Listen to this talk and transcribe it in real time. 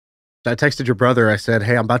I texted your brother. I said,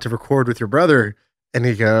 hey, I'm about to record with your brother. And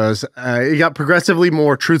he goes, he got progressively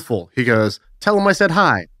more truthful. He goes, tell him I said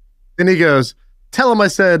hi. Then he goes, tell him I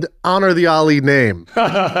said, honor the Ali name.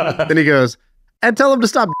 Then he goes, and tell him to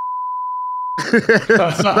stop. So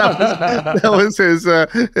that was his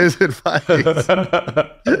advice.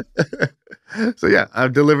 So yeah,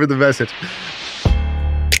 I've delivered the message.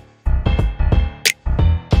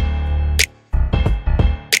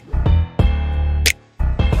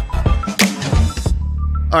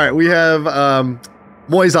 All right, we have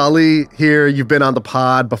Moiz Ali here. You've been on the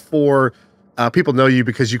pod before. People know you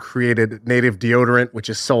because you created Native Deodorant, which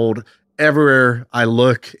is sold everywhere I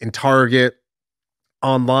look, in Target,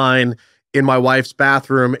 online, in my wife's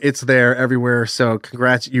bathroom. It's there everywhere. So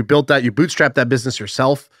congrats. You built that. You bootstrapped that business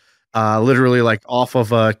yourself, literally like off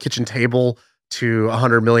of a kitchen table to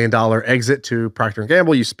 $100 million exit to Procter &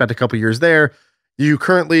 Gamble. You spent a couple years there. You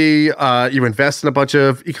currently, you invest in a bunch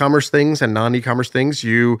of e-commerce things and non-e-commerce things.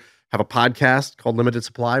 You have a podcast called Limited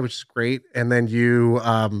Supply, which is great. And then you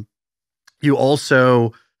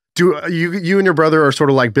also do, you and your brother are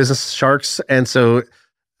sort of like business sharks. And so,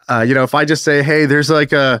 if I just say, hey, there's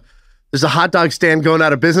a hot dog stand going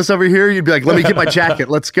out of business over here, you'd be like, let me get my jacket.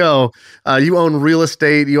 Let's go. You own real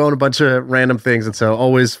estate. You own a bunch of random things. And so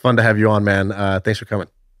always fun to have you on, man. Thanks for coming.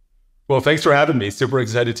 Well, thanks for having me. Super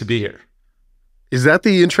excited to be here. Is that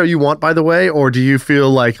the intro you want, by the way? Or do you feel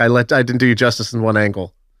like I didn't do you justice in one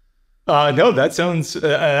angle? No, that sounds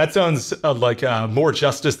like more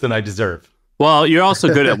justice than I deserve. Well, you're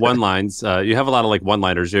also good at one-liners. You have a lot of like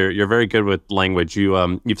one-liners. You're very good with language.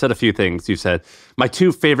 You've said a few things. You said my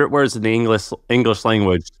two favorite words in the English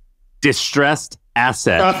language: distressed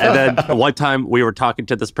asset. And then one time we were talking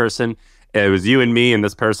to this person. It was you and me and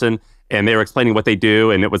this person, and they were explaining what they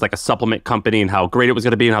do, and it was like a supplement company and how great it was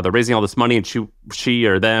going to be and how they're raising all this money. And she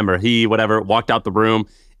or them or he, whatever, walked out the room,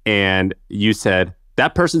 and you said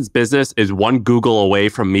that person's business is one Google away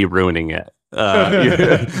from me ruining it. Yeah,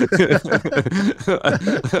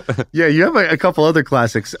 you have a couple other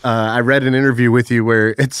classics. I read an interview with you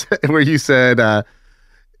where you said I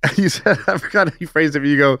forgot how you phrased it.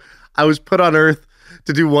 You go, I was put on earth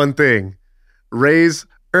to do one thing: raise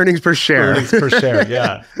earnings per share. Earnings per share,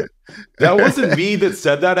 yeah. That wasn't me that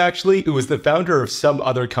said that, actually. It was the founder of some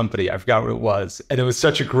other company. I forgot what it was. And it was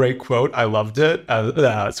such a great quote. I loved it.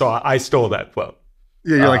 So I stole that quote.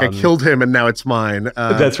 Yeah, you're like, I killed him and now it's mine.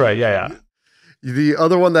 That's right. Yeah. The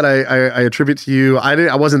other one that I attribute to you,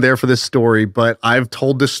 I wasn't there for this story, but I've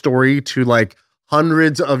told this story to like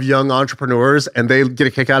hundreds of young entrepreneurs, and they get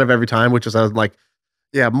a kick out of every time, which is I was like,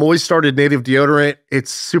 yeah, Moiz started Native Deodorant.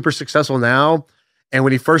 It's super successful now. And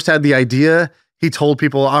when he first had the idea, he told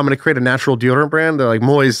people, I'm going to create a natural deodorant brand. They're like,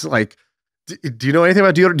 Moiz, like, do you know anything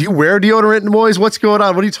about deodorant? Do you wear deodorant, Moiz? What's going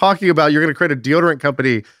on? What are you talking about? You're going to create a deodorant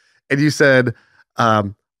company. And you said, I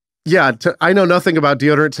know nothing about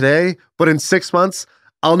deodorant today, but in 6 months,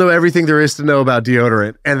 I'll know everything there is to know about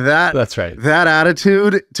deodorant. And that's right. That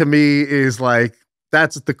attitude to me is like,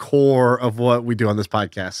 that's the core of what we do on this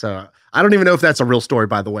podcast. So I don't even know if that's a real story,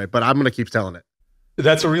 by the way, but I'm going to keep telling it.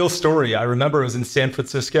 That's a real story. I remember it was in San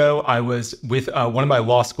Francisco. I was with one of my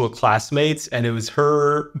law school classmates, and it was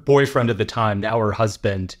her boyfriend at the time, now her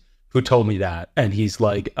husband, who told me that. And he's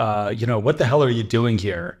like, what the hell are you doing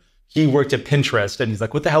here? He worked at Pinterest, and he's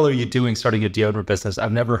like, what the hell are you doing starting a deodorant business?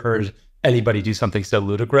 I've never heard anybody do something so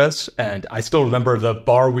ludicrous. And I still remember the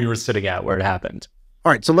bar we were sitting at where it happened.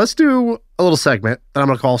 All right, so let's do a little segment that I'm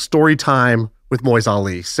going to call Story Time with Moiz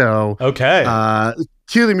Ali. So, okay.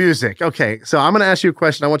 Cue the music. Okay, so I'm going to ask you a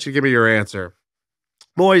question. I want you to give me your answer.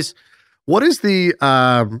 Moiz, what is the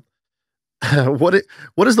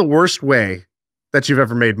what is the worst way that you've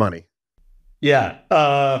ever made money? Yeah,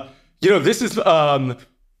 this is a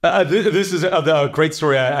great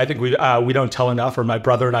story. I think we don't tell enough, or my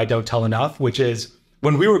brother and I don't tell enough. Which is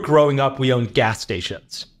when we were growing up, we owned gas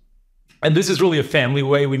stations, and this is really a family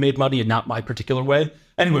way we made money, and not my particular way.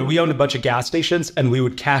 Anyway, we owned a bunch of gas stations, and we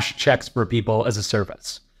would cash checks for people as a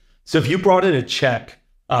service. So if you brought in a check,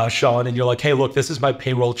 Shaan, and you're like, hey, look, this is my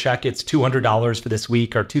payroll check. It's $200 for this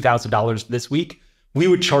week or $2,000 for this week. We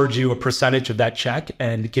would charge you a percentage of that check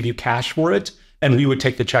and give you cash for it. And we would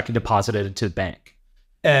take the check and deposit it into the bank.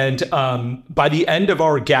 And by the end of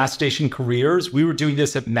our gas station careers, we were doing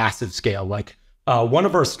this at massive scale. Like one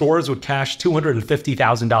of our stores would cash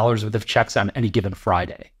 $250,000 worth of checks on any given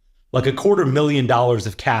Friday. Like $250,000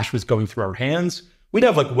 of cash was going through our hands. We'd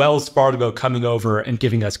have like Wells Fargo coming over and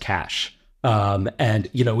giving us cash. And,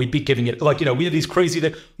 we'd be giving it we had these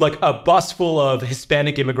crazy, like a bus full of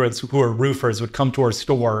Hispanic immigrants who are roofers would come to our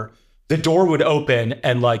store. The door would open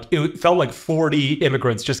and it felt like 40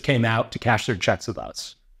 immigrants just came out to cash their checks with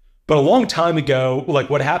us. But a long time ago, like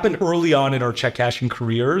what happened early on in our check cashing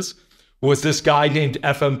careers was this guy named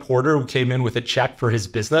FM Porter who came in with a check for his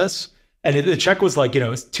business. And the check was like,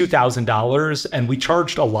 $2,000. And we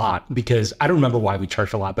charged a lot because I don't remember why we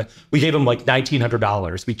charged a lot, but we gave him like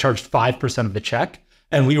 $1,900. We charged 5% of the check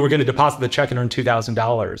and we were going to deposit the check and earn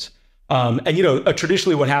 $2,000.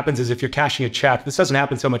 Traditionally what happens is if you're cashing a check, this doesn't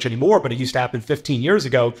happen so much anymore, but it used to happen 15 years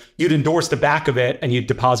ago, you'd endorse the back of it and you'd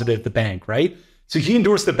deposit it at the bank, right? So he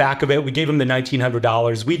endorsed the back of it. We gave him the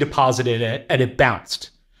 $1,900. We deposited it and it bounced.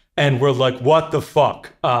 And we're like, what the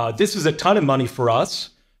fuck? This was a ton of money for us.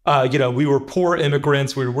 We were poor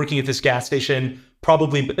immigrants. We were working at this gas station,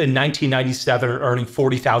 probably in 1997, earning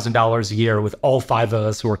 $40,000 a year with all 5 of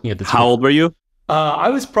us working at the How old were you? I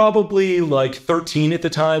was probably like 13 at the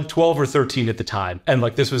time, 12 or 13 at the time. And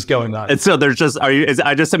like this was going on. And so there's just,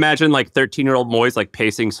 I just imagine like 13-year-old Moiz like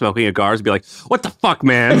pacing, smoking a cigar, be like, what the fuck,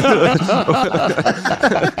 man?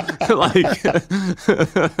 Like,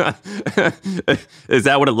 is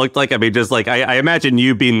that what it looked like? I mean, just like, I imagine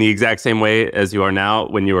you being the exact same way as you are now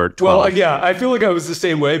when you were 12. Well, yeah, I feel like I was the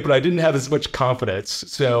same way, but I didn't have as much confidence.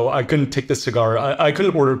 So I couldn't take the cigar. I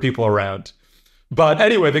couldn't order people around. But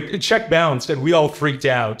anyway, the check bounced and we all freaked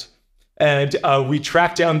out. And we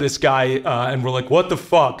tracked down this guy and we're like, what the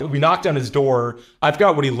fuck? We knocked on his door. I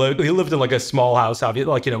forgot what he lived. He lived in like a small house,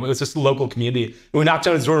 like, it was just a local community. And we knocked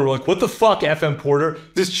on his door and we're like, what the fuck, FM Porter?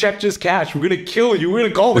 This check just cashed. We're going to kill you. We're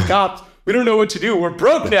going to call the cops. We don't know what to do. We're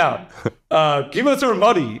broke now. Give us our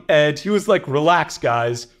money. And he was like, relax,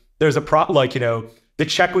 guys. There's a the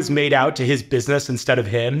check was made out to his business instead of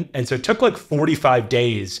him. And so it took like 45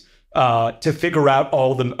 days to figure out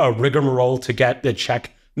all the rigmarole to get the check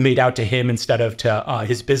made out to him instead of to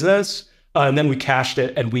his business. And then we cashed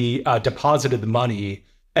it and we deposited the money.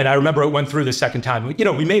 And I remember it went through the second time.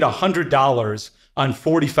 We made $100 on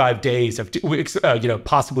 45 days of,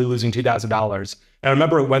 possibly losing $2,000. And I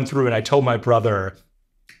remember it went through and I told my brother,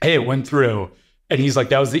 hey, it went through. And he's like,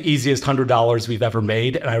 that was the easiest $100 we've ever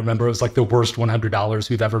made. And I remember it was like the worst $100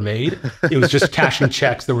 we've ever made. It was just cashing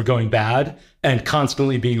checks that were going bad and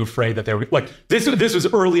constantly being afraid that they were like, this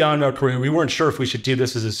was early on in our career. We weren't sure if we should do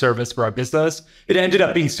this as a service for our business. It ended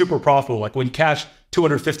up being super profitable. Like when you cash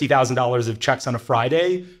 $250,000 of checks on a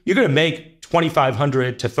Friday, you're going to make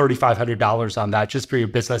 $2,500 to $3,500 on that just for your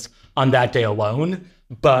business on that day alone.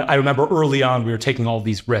 But I remember early on, we were taking all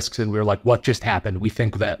these risks and we were like, what just happened? We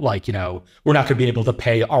think that we're not going to be able to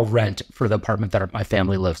pay our rent for the apartment that my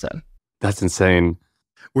family lives in. That's insane.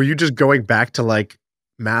 Were you just going back to like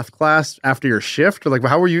math class after your shift? Or like,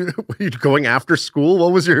 how were you going after school?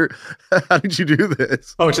 What was how did you do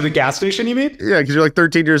this? Oh, to the gas station, you mean? Yeah, because you're like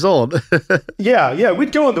 13 years old. Yeah.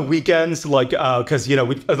 We'd go on the weekends, because, we'd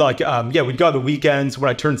go on the weekends.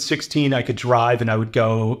 When I turned 16, I could drive and I would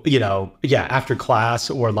go, after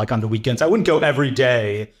class or like on the weekends. I wouldn't go every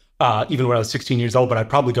day, even when I was 16 years old, but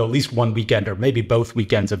I'd probably go at least one weekend or maybe both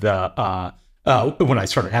weekends of the, when I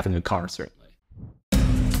started having a car, certainly.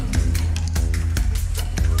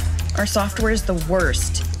 Our software is the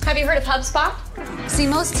worst. Have you heard of HubSpot? See,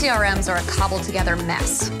 most CRMs are a cobbled together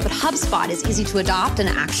mess, but HubSpot is easy to adopt and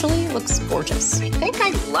actually looks gorgeous. I think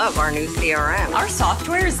I love our new CRM. Our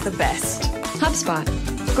software is the best. HubSpot.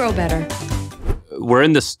 Grow better. We're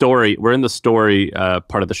in the story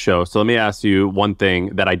part of the show. So let me ask you one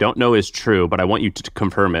thing that I don't know is true, but I want you to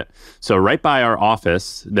confirm it. So right by our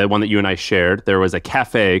office, the one that you and I shared, there was a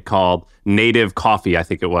cafe called Native Coffee, I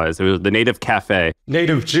think it was. It was the Native Cafe.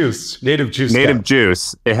 Native Juice.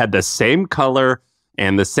 Juice. It had the same color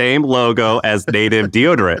and the same logo as Native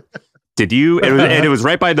deodorant. And it was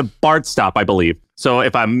right by the BART stop, I believe. So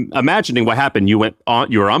if I'm imagining what happened, you were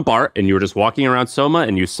on BART and you were just walking around Soma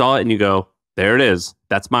and you saw it and you go, there it is.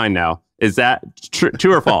 That's mine now. Is that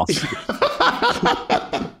true or false?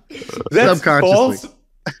 That's false.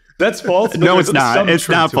 That's false. No, it's not. It's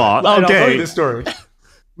not false. Okay. I'll tell you the story.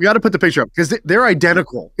 We got to put the picture up because they're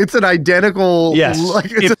identical. It's an identical. Yes.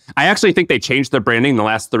 I actually think they changed their branding in the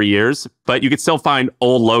last 3 years, but you could still find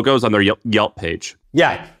old logos on their Yelp page.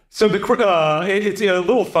 Yeah. So it's a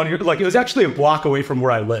little funnier. Like it was actually a block away from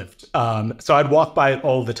where I lived. So I'd walk by it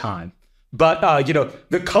all the time. But,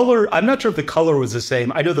 the color, I'm not sure if the color was the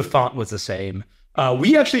same. I know the font was the same.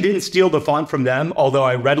 We actually didn't steal the font from them, although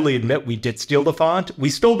I readily admit we did steal the font. We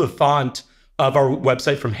stole the font of our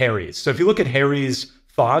website from Harry's. So if you look at Harry's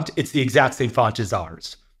font, it's the exact same font as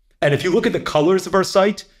ours. And if you look at the colors of our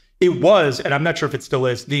site, it was, and I'm not sure if it still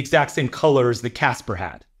is, the exact same colors that Casper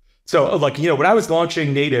had. So when I was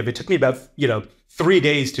launching Native, it took me about, 3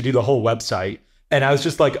 days to do the whole website. And I was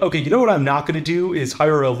just like, okay, you know what I'm not going to do is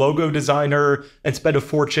hire a logo designer and spend a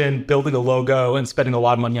fortune building a logo and spending a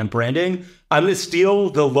lot of money on branding. I'm going to steal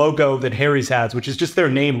the logo that Harry's has, which is just their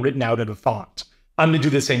name written out in a font. I'm going to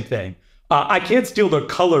do the same thing. I can't steal their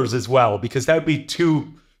colors as well because that would be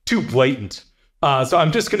too blatant. So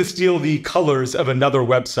I'm just going to steal the colors of another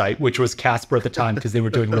website, which was Casper at the time because they were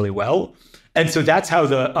doing really well. And so that's how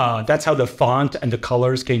the font and the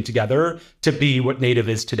colors came together to be what Native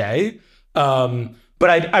is today. But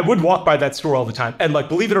I would walk by that store all the time. And like,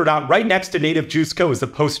 believe it or not, right next to Native Juice Co. is the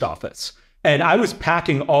post office. And I was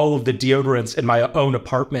packing all of the deodorants in my own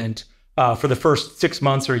apartment for the first 6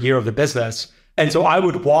 months or a year of the business. And so I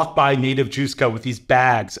would walk by Native Juice Co. with these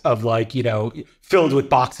bags of like, filled with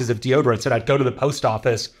boxes of deodorants. And I'd go to the post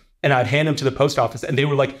office and I'd hand them to the post office. And they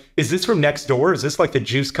were like, is this from next door? Is this like the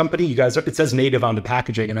juice company? You guys, it says Native on the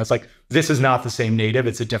packaging. And I was like, this is not the same Native.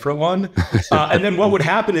 It's a different one. And then what would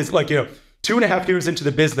happen is like, 2.5 years into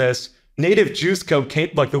the business, Native Juice Co.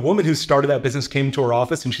 came, like the woman who started that business came to our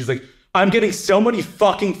office and she's like, I'm getting so many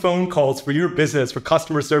fucking phone calls for your business, for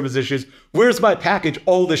customer service issues. Where's my package?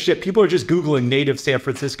 All this shit. People are just Googling Native San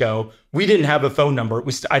Francisco. We didn't have a phone number.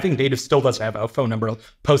 I think Native still doesn't have a phone number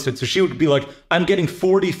posted. So she would be like, I'm getting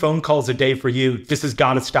 40 phone calls a day for you. This has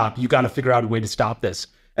got to stop. You got to figure out a way to stop this.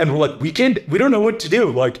 And we're like, we don't know what to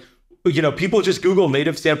do. Like, people just Google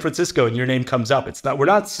Native San Francisco and your name comes up. We're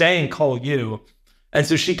not saying call you. And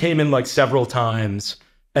so she came in like several times.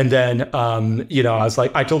 And then, I was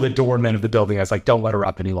like, I told the doorman of the building, I was like, don't let her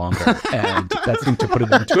up any longer. And that seemed to put it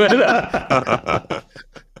into it.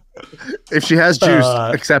 If she has juice,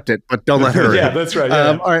 accept it, but don't let her. Yeah, that's right.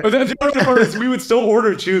 Yeah. All right. But then the other part is we would still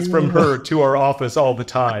order juice from her to our office all the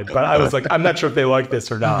time. But I was like, I'm not sure if they like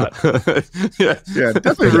this or not. Yeah,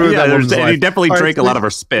 definitely ruined that woman's life. He definitely drank a lot of her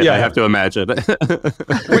spit, I have to imagine.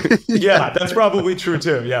 Yeah, that's probably true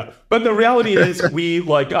too. Yeah. But the reality is we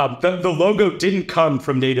the logo didn't come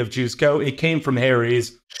from Native Juice Co. It came from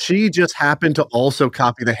Harry's. She just happened to also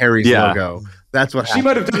copy the Harry's logo. That's what happened. She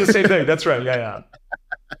might have done the same thing. That's right. Yeah.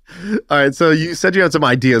 All right. So you said you had some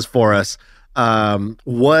ideas for us.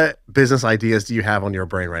 What business ideas do you have on your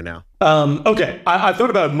brain right now? Okay. I've thought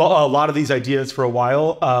about a lot of these ideas for a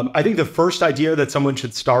while. I think the first idea that someone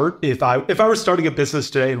should start, if I were starting a business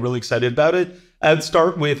today and really excited about it, I'd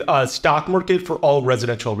start with a stock market for all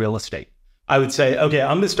residential real estate. I would say, okay,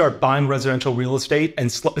 I'm going to start buying residential real estate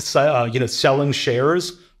and selling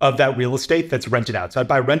shares of that real estate that's rented out. So I'd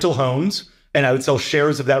buy rental homes and I would sell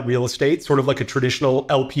shares of that real estate, sort of like a traditional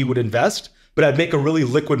LP would invest, but I'd make a really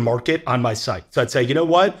liquid market on my site. So I'd say, you know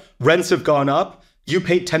what? Rents have gone up. You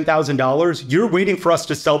paid $10,000. You're waiting for us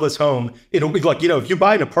to sell this home. It'll be like, if you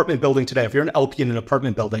buy an apartment building today, if you're an LP in an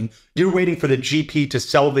apartment building, you're waiting for the GP to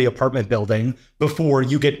sell the apartment building before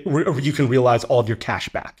you can realize all of your cash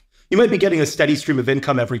back. You might be getting a steady stream of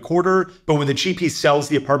income every quarter, but when the GP sells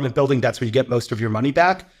the apartment building, that's where you get most of your money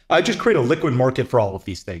back. I just create a liquid market for all of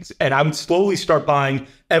these things. And I would slowly start buying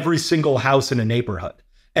every single house in a neighborhood.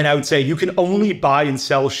 And I would say, you can only buy and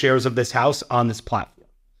sell shares of this house on this platform.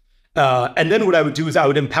 And then what I would do is I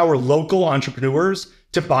would empower local entrepreneurs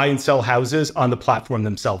to buy and sell houses on the platform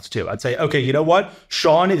themselves too. I'd say, okay, you know what?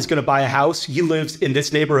 Shaan is going to buy a house. He lives in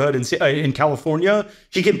this neighborhood in California.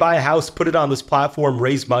 He can buy a house, put it on this platform,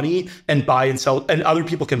 raise money, and buy and sell. And other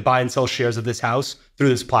people can buy and sell shares of this house through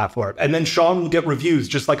this platform. And then Shaan will get reviews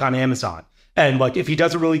just like on Amazon. And like, if he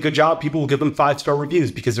does a really good job, people will give him 5-star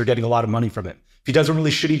reviews because they're getting a lot of money from it. If he does a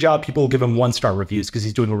really shitty job, people will give him 1-star reviews because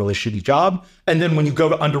he's doing a really shitty job. And then when you go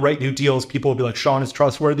to underwrite new deals, people will be like, Shaan is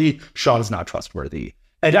trustworthy. Shaan is not trustworthy.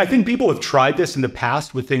 And I think people have tried this in the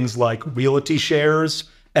past with things like realty shares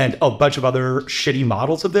and a bunch of other shitty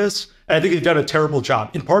models of this. And I think they've done a terrible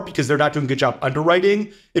job, in part because they're not doing a good job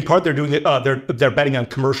underwriting. In part, they're doing it. They're betting on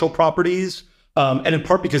commercial properties, and in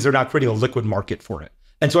part because they're not creating a liquid market for it.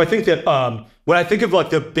 And so I think that when I think of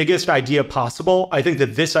like the biggest idea possible, I think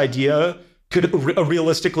that this idea could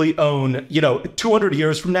realistically own, 200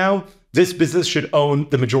 years from now, this business should own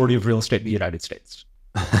the majority of real estate in the United States.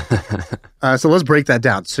 So let's break that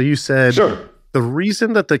down. So you said sure. The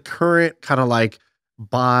reason that the current kind of like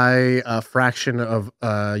buy a fraction of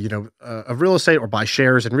of real estate or buy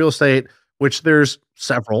shares in real estate, which there's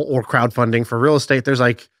several, or crowdfunding for real estate, there's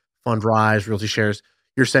like Fundrise, realty shares.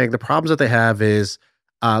 You're saying the problems that they have is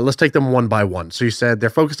let's take them one by one. So you said they're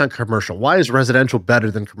focused on commercial. Why is residential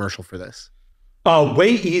better than commercial for this?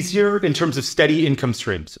 Way easier in terms of steady income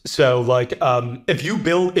streams. So like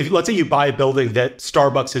if let's say you buy a building that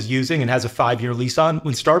Starbucks is using and has a 5-year lease on,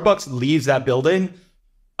 when Starbucks leaves that building,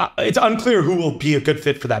 it's unclear who will be a good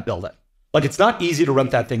fit for that building. Like, it's not easy to rent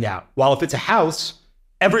that thing out. While if it's a house,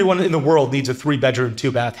 everyone in the world needs a 3-bedroom,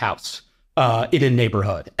 2-bath house. in a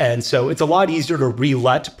neighborhood. And so it's a lot easier to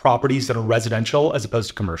re-let properties that are residential as opposed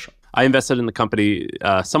to commercial. I invested in the company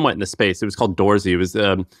somewhat in the space. It was called Doorsy. It was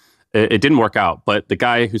it didn't work out, but the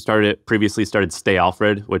guy who started it previously started Stay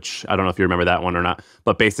Alfred, which I don't know if you remember that one or not.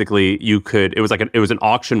 But basically, it was an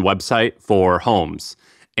auction website for homes,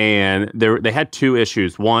 and they had two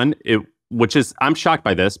issues. One, which is, I'm shocked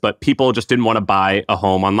by this, but people just didn't want to buy a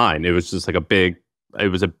home online. It was just like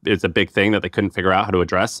it's a big thing that they couldn't figure out how to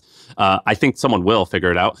address. I think someone will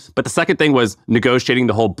figure it out. But the second thing was negotiating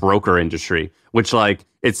the whole broker industry, which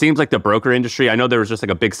it seems like the broker industry, I know there was just like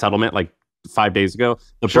a big settlement like 5 days ago.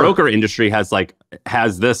 The broker industry has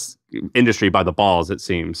this industry by the balls, it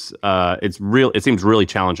seems. It seems really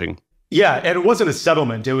challenging. Yeah, and it wasn't a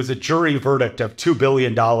settlement. It was a jury verdict of $2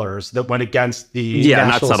 billion that went against the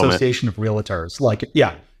National Association of Realtors.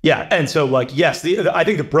 Yeah. And so yes, I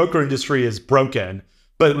think the broker industry is broken,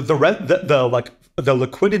 but the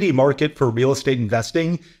liquidity market for real estate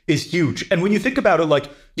investing is huge. And when you think about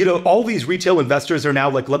it, all these retail investors are now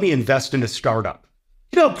let me invest in a startup.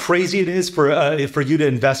 You know how crazy it is for you to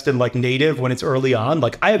invest in native when it's early on?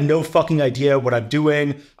 I have no fucking idea what I'm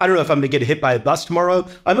doing. I don't know if I'm gonna get hit by a bus tomorrow.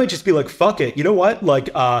 I might just be fuck it. You know what?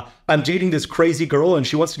 I'm dating this crazy girl and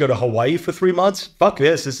she wants to go to Hawaii for 3 months. Fuck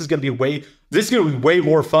this. This is gonna be way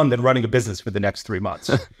more fun than running a business for the next 3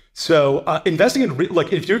 months. So investing in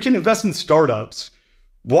if you can invest in startups,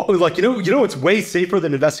 it's way safer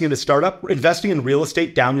than investing in a startup. Investing in real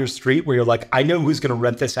estate down your street where you're I know who's going to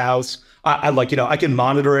rent this house. I can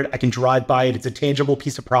monitor it. I can drive by it. It's a tangible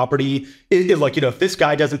piece of property. If this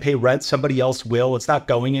guy doesn't pay rent, somebody else will. It's not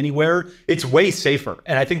going anywhere. It's way safer.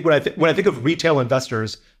 And I think when I think of retail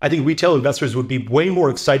investors, I think retail investors would be way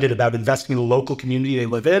more excited about investing in the local community they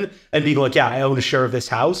live in and being I own a share of this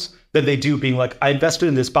house than they do being I invested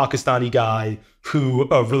in this Pakistani guy who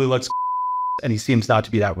really likes and he seems not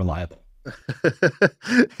to be that reliable.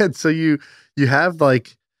 And so you have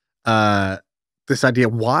this idea.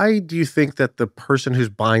 Why do you think that the person who's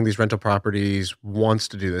buying these rental properties wants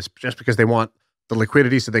to do this? Just because they want the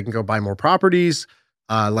liquidity so they can go buy more properties?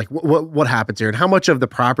 What happens here? And how much of the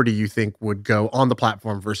property you think would go on the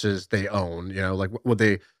platform versus they own? Would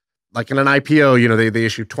they, in an IPO, they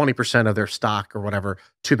issue 20% of their stock or whatever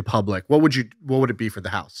to the public. What would it be for the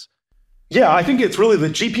house? Yeah, I think it's really the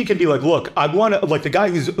GP can be look, I want to the guy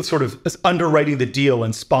who's sort of underwriting the deal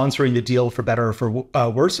and sponsoring the deal for better or for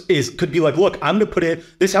worse could be look, I'm going to put in,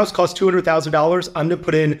 this house costs $200,000. I'm going to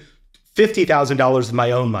put in $50,000 of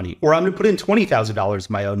my own money, or I'm going to put in $20,000 of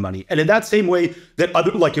my own money. And in that same way that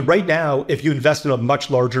right now, if you invest in a much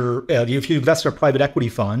larger, if you invest in a private equity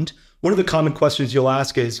fund, one of the common questions you'll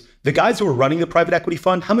ask is the guys who are running the private equity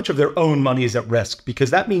fund, how much of their own money is at risk? Because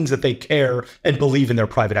that means that they care and believe in their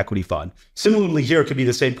private equity fund. Similarly, here it could be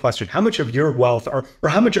the same question. How much of your wealth or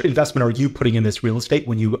how much investment are you putting in this real estate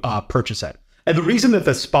when you purchase it? And the reason that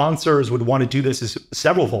the sponsors would want to do this is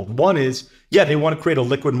severalfold. One is, they want to create a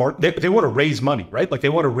liquid market. They want to raise money, right? They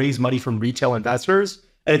want to raise money from retail investors.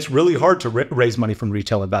 And it's really hard to raise money from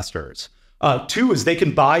retail investors. Two is they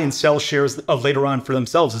can buy and sell shares later on for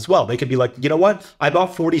themselves as well. They could be you know what? I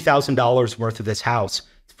bought $40,000 worth of this house.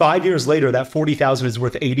 5 years later, that $40,000 is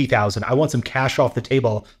worth $80,000. I want some cash off the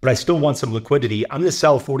table, but I still want some liquidity. I'm going to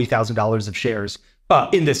sell $40,000 of shares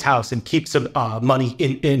in this house and keep some money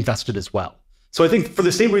invested as well. So I think for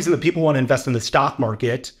the same reason that people want to invest in the stock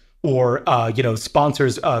market or,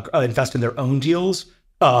 sponsors invest in their own deals,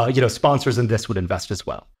 sponsors in this would invest as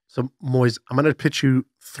well. So Moiz, I'm going to pitch you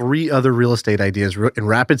 3 other real estate ideas in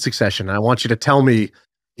rapid succession. I want you to tell me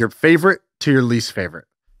your favorite to your least favorite.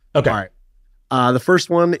 Okay. All right. The first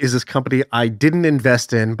one is this company I didn't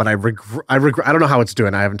invest in, but I regret. I don't know how it's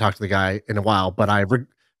doing. I haven't talked to the guy in a while, but I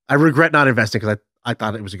regret not investing because I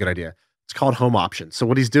thought it was a good idea. It's called Home Options. So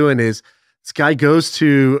what he's doing is this guy goes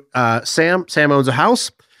to Sam. Sam owns a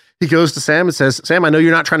house. He goes to Sam and says, Sam, I know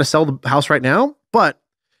you're not trying to sell the house right now, but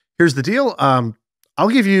here's the deal. I'll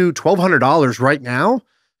give you $1,200 right now.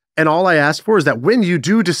 And all I ask for is that when you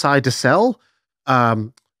do decide to sell,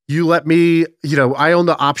 you let me, I own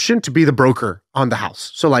the option to be the broker on the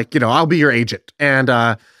house. So I'll be your agent. And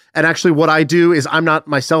actually what I do is I'm not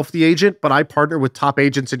myself the agent, but I partner with top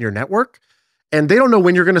agents in your network. And they don't know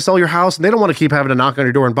when you're going to sell your house and they don't want to keep having to knock on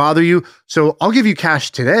your door and bother you. So I'll give you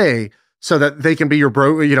cash today so that they can be your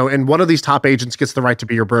broker, and one of these top agents gets the right to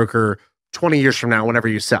be your broker 20 years from now, whenever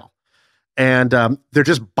you sell. And they're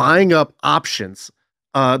just buying up options,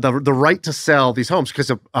 the right to sell these homes,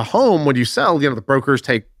 because a home, when you sell, the brokers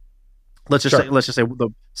take, let's just say the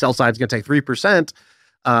sell side's going to take 3%.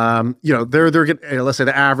 They're getting, let's say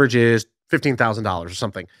the average is $15,000 or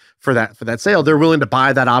something for that sale. They're willing to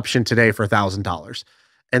buy that option today for $1,000.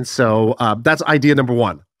 And so that's idea number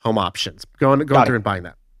one, home options. Going through and buying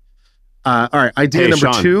that. All right. Idea number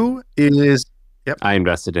Shaan. 2 is... Yep. I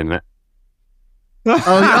invested in it. The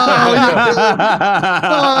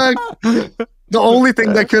only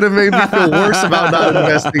thing that could have made me feel worse about not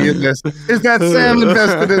investing in this is that Sam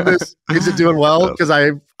invested in this. Is it doing well? Because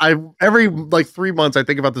I every like 3 months I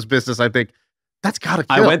think about this business. I think that's gotta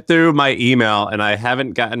kill. I went through my email and I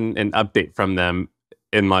haven't gotten an update from them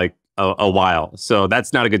in like a while. So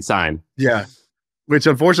that's not a good sign. Yeah. Which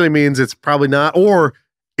unfortunately means it's probably not, or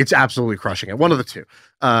it's absolutely crushing it. One of the two.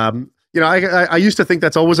 I used to think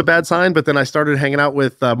that's always a bad sign, but then I started hanging out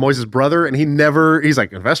with Moiz's brother, and he's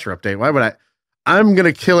like, investor update. Why would I'm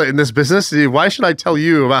going to kill it in this business. Why should I tell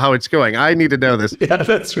you about how it's going? I need to know this. Yeah,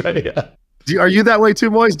 that's right. Yeah. Are you that way too,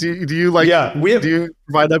 Moiz? Do you like, do you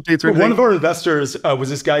provide updates? Or one of our investors was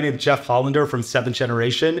this guy named Jeff Hollander from 7th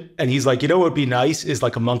Generation. And he's like, what would be nice is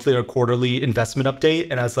like a monthly or quarterly investment update.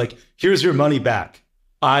 And I was like, here's your money back.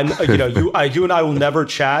 You and I will never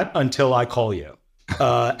chat until I call you.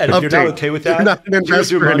 And if you're not okay with that,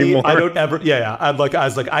 here's your money. Anymore. I don't ever. Yeah. I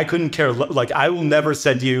was like, I couldn't care. Like, I will never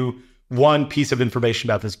send you one piece of information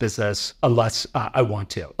about this business unless I want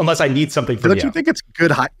to, unless I need something from you. Don't you think it's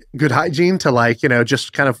good hygiene to like,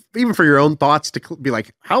 just kind of, even for your own thoughts, to be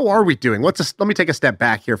like, how are we doing? Let me take a step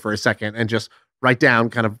back here for a second and just write down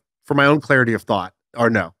kind of for my own clarity of thought, or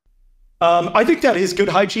no? I think that is good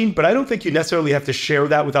hygiene, but I don't think you necessarily have to share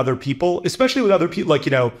that with other people, especially with other people. Like,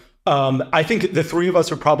 I think the three of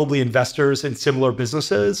us are probably investors in similar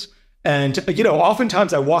businesses. And,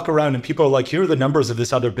 oftentimes I walk around and people are like, here are the numbers of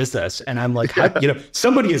this other business. And I'm like,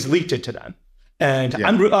 somebody has leaked it to them. And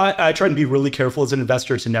I try to be really careful as an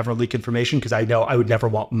investor to never leak information, because I know I would never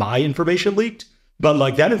want my information leaked. But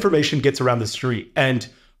like that information gets around the street. And,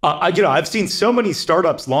 I've seen so many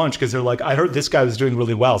startups launch because they're like, I heard this guy was doing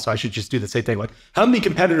really well, so I should just do the same thing. Like, how many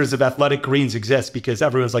competitors of Athletic Greens exist? Because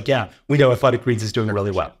everyone's like, yeah, we know Athletic Greens is doing really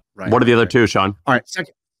well. Right. What are the other two, Shaan? All right.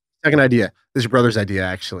 Second idea. This is your brother's idea,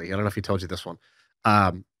 actually. I don't know if he told you this one.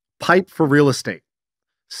 Pipe for real estate.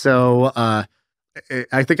 So I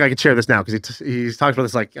think I can share this now because he's talked about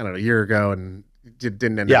this like, I don't know, a year ago and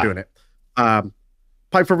didn't end up doing it.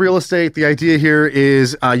 Pipe for real estate. The idea here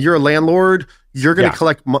is you're a landlord. You're going to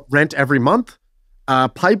collect rent every month.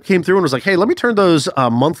 Pipe came through and was like, hey, let me turn those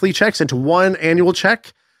monthly checks into one annual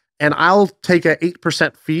check, and I'll take a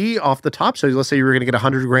 8% fee off the top. So let's say you were going to get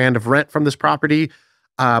 $100,000 of rent from this property.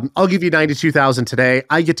 I'll give you $92,000 today.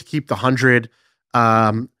 I get to keep the 100,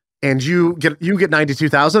 and you get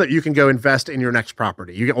 $92,000 that you can go invest in your next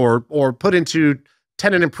property, or put into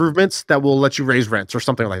tenant improvements that will let you raise rents or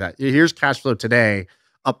something like that. Here's cash flow today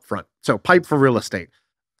up front. So pipe for real estate.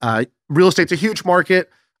 Real estate's a huge market.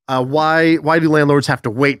 Why do landlords have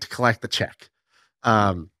to wait to collect the check?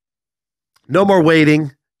 No more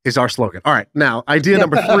waiting is our slogan. All right, now idea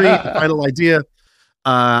number 3, final idea.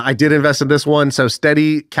 I did invest in this one. So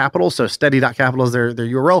Steady Capital. So steady.capital is their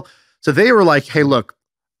URL. So they were like, hey, look,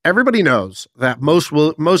 everybody knows that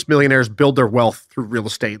most millionaires build their wealth through real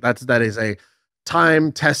estate. That is a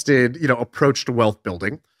time-tested, approach to wealth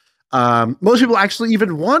building. Most people actually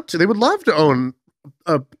even they would love to own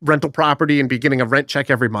a rental property and be getting a rent check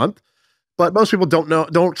every month. But most people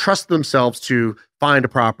don't trust themselves to find a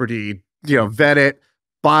property, vet it,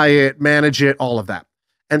 buy it, manage it, all of that.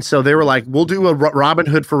 And so they were like, we'll do a Robin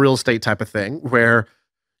Hood for real estate type of thing where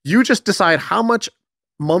you just decide how much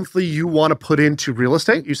monthly you want to put into real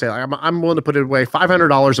estate. You say, I'm willing to put away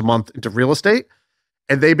 $500 a month into real estate.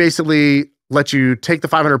 And they basically let you take the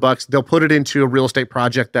 $500. They'll put it into a real estate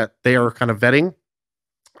project that they are kind of vetting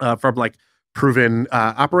from like proven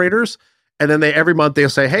operators. And then every month they'll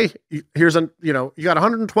say, hey, here's you got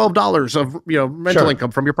 $112 of, rental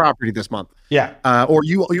income from your property this month. Yeah. Or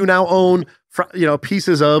you now own,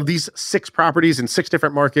 pieces of these 6 properties in 6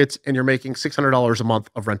 different markets, and you're making $600 a month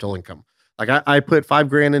of rental income. Like I put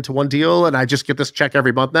 $5,000 into one deal and I just get this check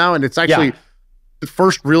every month now. And it's actually the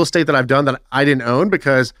first real estate that I've done that I didn't own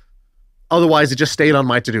because otherwise it just stayed on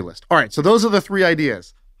my to-do list. All right. So those are the 3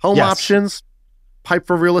 ideas: home options, pipe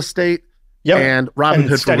for real estate, and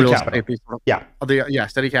Robinhood for real estate.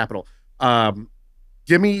 Steady Capital.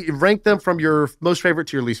 Rank them from your most favorite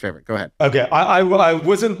to your least favorite. Go ahead. Okay. I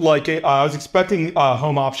wasn't like it. I was expecting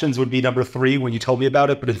home options would be number 3 when you told me about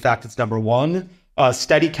it, but in fact it's number 1.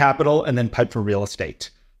 Steady Capital, and then pipe for real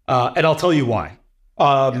estate. And I'll tell you why.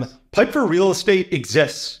 Pipe for real estate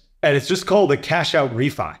exists, and it's just called a cash out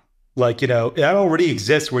refi. Like, it already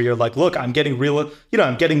exists where you're like, look, I'm getting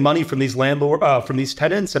I'm getting money from these from these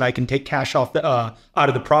tenants, and I can take cash off out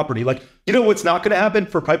of the property. Like, what's not going to happen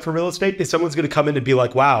for pipe for real estate is someone's going to come in and be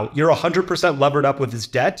like, wow, you're 100% levered up with this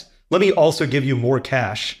debt. let me also give you more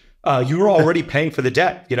cash. You're already paying for the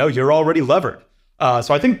debt. You're already levered.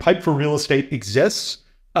 So I think pipe for real estate exists.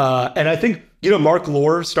 And I think, Mark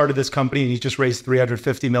Lohr started this company and he just raised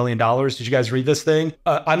 $350 million. Did you guys read this thing?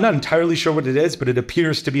 I'm not entirely sure what it is, but it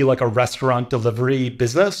appears to be like a restaurant delivery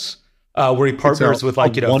business where he partners with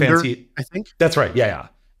like, Wonder, fancy. I think. That's right. Yeah.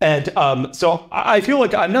 And so I feel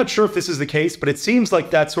like, I'm not sure if this is the case, but it seems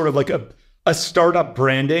like that's sort of like a startup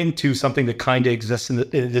branding to something that kind of exists in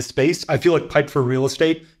this space. I feel like pipe for real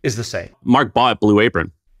estate is the same. Mark bought Blue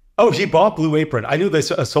Apron. Oh, he bought Blue Apron. I knew they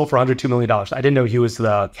sold for under $2 million. I didn't know he was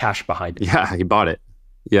the cash behind it. Yeah, he bought it.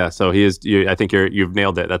 Yeah, so he is. I think you've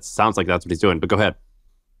nailed it. That sounds like that's what he's doing. But go ahead.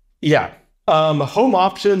 Yeah. Home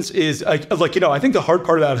options is I think the hard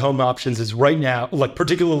part about home options is right now, like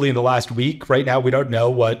particularly in the last week, right now, we don't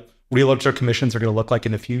know what realtor commissions are going to look like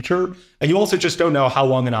in the future. And you also just don't know how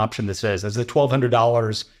long an option this is. Is it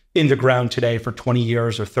 $1,200 in the ground today for 20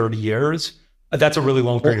 years or 30 years? That's a really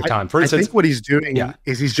long period of time. For instance, I think what he's doing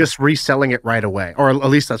is he's just reselling it right away. Or at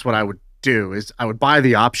least that's what I would do is I would buy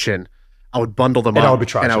the option, I would bundle them up,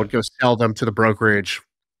 and I would go sell them to the brokerage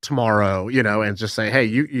tomorrow, and just say, hey,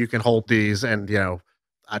 you can hold these and,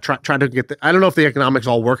 I try to get I don't know if the economics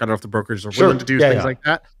all work. I don't know if the brokers are willing to do things like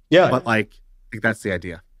that. Yeah. But like, I think that's the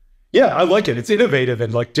idea. Yeah, I like it. It's innovative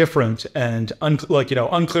and like different and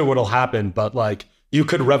unclear what'll happen, but like, you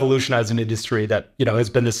could revolutionize an industry that, has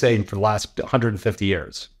been the same for the last 150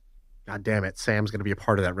 years. God damn it. Sam's going to be a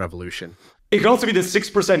part of that revolution. It could also be that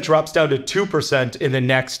 6% drops down to 2% in the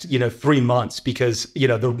next, 3 months because,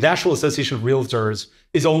 the National Association of Realtors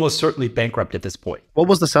is almost certainly bankrupt at this point. What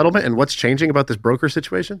was the settlement and what's changing about this broker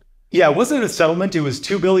situation? Yeah, it wasn't a settlement. It was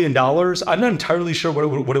 $2 billion. I'm not entirely sure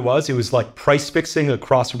what it was. It was like price fixing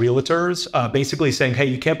across realtors, basically saying, hey,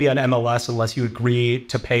 you can't be on MLS unless you agree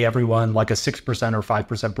to pay everyone like a 6% or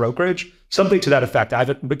 5% brokerage, something to that effect. I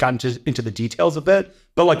haven't gotten into the details of it,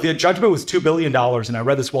 but like the judgment was $2 billion. And I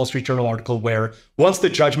read this Wall Street Journal article where once the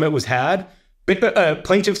judgment was had,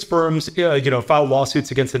 plaintiffs' firms, file lawsuits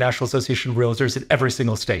against the National Association of Realtors in every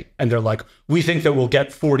single state. And they're like, we think that we'll get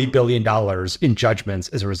 $40 billion in judgments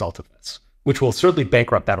as a result of this, which will certainly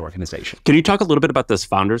bankrupt that organization. Can you talk a little bit about this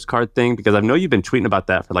founders card thing? Because I know you've been tweeting about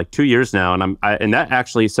that for like 2 years now. And that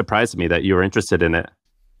actually surprised me that you were interested in it.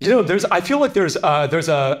 I feel like there's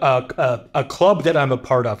a club that I'm a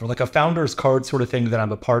part of, or like a founders card sort of thing that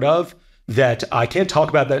I'm a part of, that I can't talk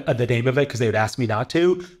about the name of it because they would ask me not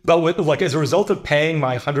to. But as a result of paying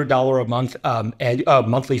my $100 a month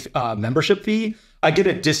monthly membership fee, I get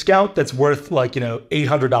a discount that's worth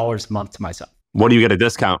 $800 a month to myself. What do you get a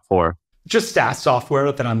discount for? Just SaaS software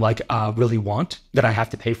that I'm really want that I have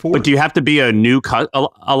to pay for. But do you have to be a new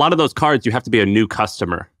a lot of those cards, you have to be a new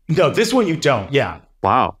customer. No, this one you don't. Yeah.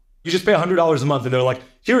 Wow. You just pay $100 a month and they're like,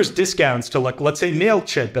 here's discounts to let's say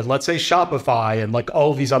MailChimp and let's say Shopify and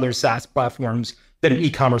all of these other SaaS platforms that an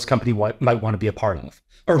e-commerce company might want to be a part of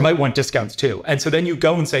or might want discounts too. And so then you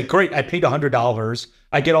go and say, great, I paid $100.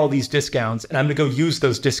 I get all these discounts and I'm going to go use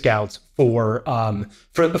those discounts for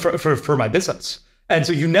my business. And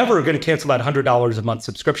so you never are going to cancel that $100 a month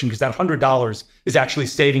subscription because that $100 is actually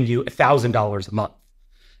saving you $1,000 a month.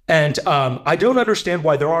 And I don't understand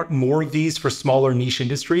why there aren't more of these for smaller niche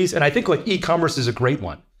industries. And I think e-commerce is a great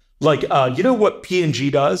one. What P&G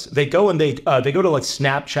does? They go and they go to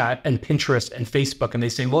Snapchat and Pinterest and Facebook and they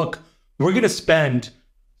say, look, we're going to spend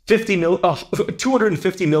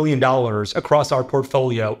 $250 million across our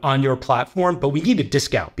portfolio on your platform, but we need a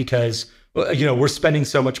discount because we're spending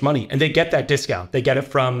so much money. And they get that discount. They get it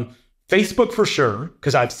from Facebook for sure,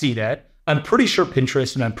 because I've seen it. I'm pretty sure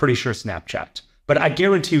Pinterest and I'm pretty sure Snapchat. But I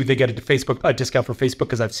guarantee you they get a discount for Facebook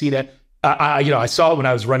because I've seen it. I saw it when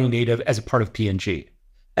I was running native as a part of P&G.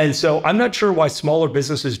 And so I'm not sure why smaller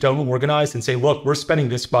businesses don't organize and say, look, we're spending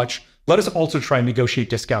this much. Let us also try and negotiate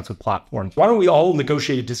discounts with platforms. Why don't we all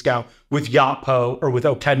negotiate a discount with Yotpo or with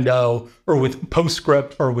Okendo or with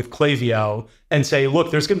Postscript or with Klaviyo and say,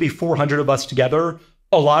 look, there's going to be 400 of us together.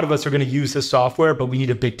 A lot of us are going to use this software, but we need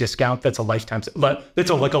a big discount. That's a lifetime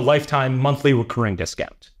monthly recurring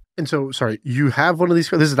discount. And so, sorry, you have one of these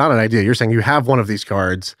cards. This is not an idea. You're saying you have one of these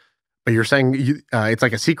cards, but you're saying it's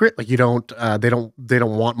like a secret. Like you don't, they don't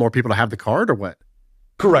want more people to have the card, or what?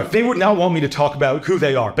 Correct. They would not want me to talk about who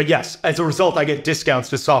they are. But yes, as a result, I get discounts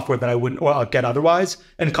to software that I wouldn't get otherwise.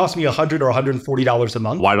 And it costs me $100 or $140 a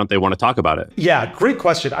month. Why don't they want to talk about it? Yeah, great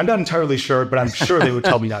question. I'm not entirely sure, but I'm sure they would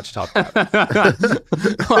tell me not to talk about it.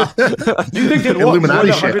 Do you think they'd want more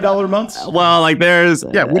than $100 a month? Well, there's...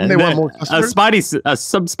 Yeah, wouldn't they want more customers?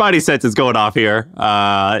 Some Spidey sense is going off here.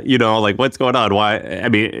 What's going on? Why? I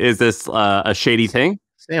mean, is this a shady thing?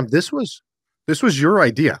 Sam, this was your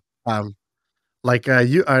idea. Like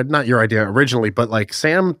you, not your idea originally, but like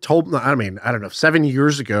Sam told, I mean, I don't know, 7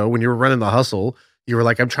 years ago when you were running the hustle, you were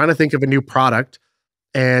like, I'm trying to think of a new product.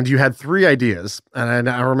 And you had 3 ideas. And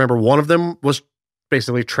I remember one of them was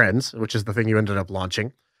basically trends, which is the thing you ended up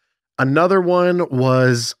launching. Another one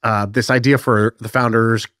was this idea for the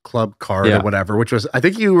Founders Club card or whatever, which was, I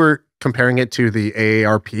think you were comparing it to the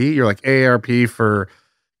AARP. You're like AARP for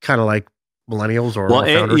kind of like millennials or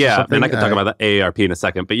founders or something. And I can talk about the AARP in a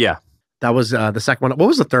second, but yeah. That was the second one. What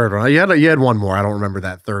was the third one? You had one more. I don't remember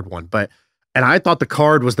that third one, and I thought the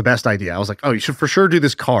card was the best idea. I was like, oh, you should for sure do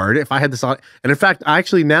this card. If I had this on, and in fact,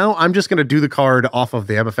 now I'm just going to do the card off of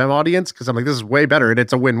the MFM audience because I'm like, this is way better and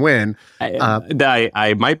it's a win-win.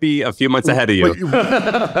 I might be a few months ahead of you.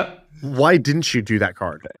 Why didn't you do that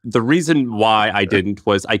card? The reason why I didn't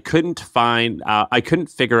was I couldn't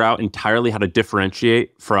figure out entirely how to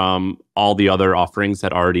differentiate from all the other offerings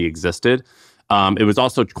that already existed. It was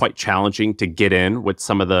also quite challenging to get in with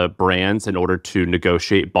some of the brands in order to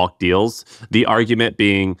negotiate bulk deals. The argument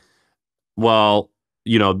being, well,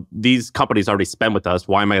 these companies already spend with us.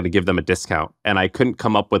 Why am I going to give them a discount? And I couldn't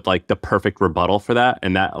come up with like the perfect rebuttal for that.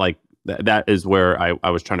 And that is where I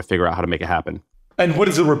was trying to figure out how to make it happen. And what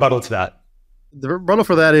is the rebuttal to that? The rebuttal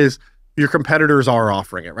for that is your competitors are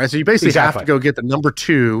offering it, right? So you basically have to go get the number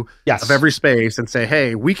 2 of every space and say,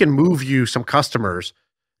 hey, we can move you some customers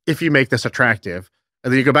if you make this attractive.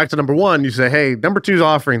 And then you go back to number 1, you say, hey, number 2 is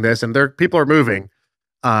offering this and people are moving.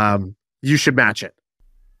 You should match it.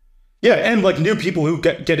 Yeah, and like new people who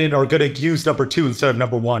get in are going to use number 2 instead of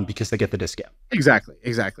number 1 because they get the discount.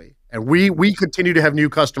 Exactly. And we continue to have new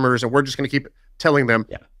customers and we're just going to keep telling them,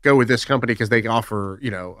 go with this company because they offer,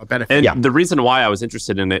 a benefit. And the reason why I was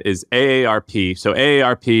interested in it is AARP. So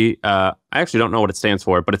AARP, I actually don't know what it stands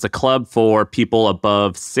for, but it's a club for people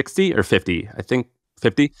above 60 or 50, I think.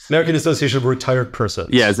 50? American Association of Retired Persons.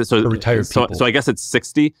 Yeah, retired people. So I guess it's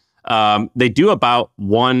 60. They do about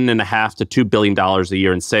 $1.5 to $2 billion a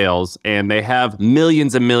year in sales, and they have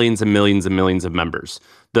millions and millions and millions and millions of members.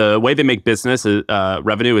 The way they make business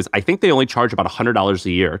revenue is, I think they only charge about $100 a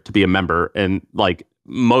year to be a member, and like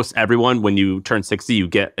most everyone, when you turn 60, you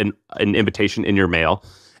get an invitation in your mail.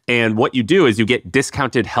 And what you do is you get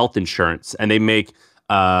discounted health insurance, and they make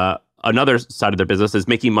another side of their business is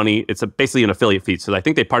making money. It's basically an affiliate fee. So I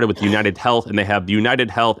think they partnered with United Health, and they have the United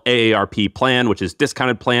Health AARP plan, which is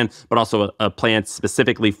discounted plan, but also a plan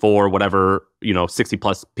specifically for whatever 60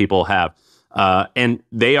 plus people have. And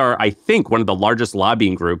they are, I think, one of the largest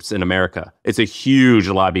lobbying groups in America. It's a huge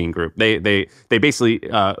lobbying group. They basically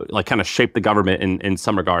kind of shape the government in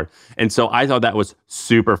some regard. And so I thought that was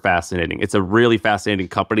super fascinating. It's a really fascinating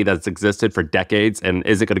company that's existed for decades and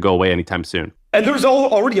isn't going to go away anytime soon. And there's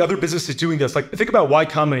already other businesses doing this. Like, think about Y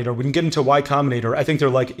Combinator. When you get into Y Combinator, I think they're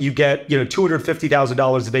like, you get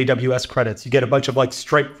 $250,000 of AWS credits. You get a bunch of like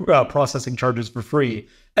Stripe processing charges for free.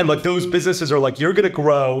 And like those businesses are like, you're going to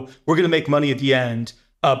grow. We're going to make money at the end.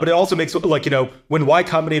 But it also makes like, when Y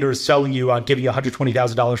Combinator is selling you on giving you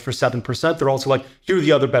 $120,000 for 7%, they're also like, here are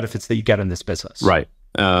the other benefits that you get in this business. Right.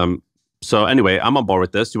 So anyway, I'm on board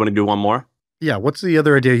with this. Do you want to do one more? Yeah. What's the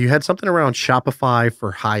other idea? You had something around Shopify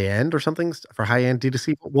for high end or something for high end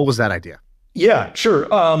D2C. What was that idea? Yeah, sure.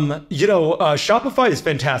 Shopify is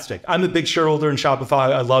fantastic. I'm a big shareholder in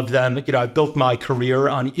Shopify. I love them. I built my career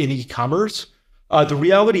in e-commerce. The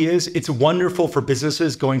reality is it's wonderful for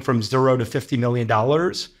businesses going from 0 to $50 million.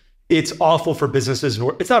 It's awful for businesses.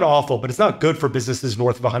 It's not awful, but it's not good for businesses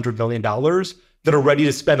north of $100 million that are ready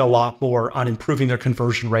to spend a lot more on improving their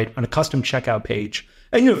conversion rate on a custom checkout page.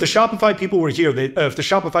 And if the Shopify people were here, if the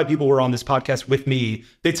Shopify people were on this podcast with me,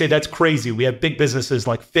 they'd say that's crazy. We have big businesses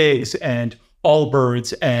like Figs and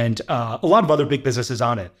Allbirds and a lot of other big businesses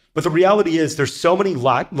on it. But the reality is there's so many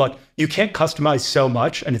you can't customize so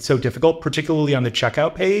much, and it's so difficult, particularly on the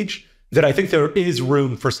checkout page, that I think there is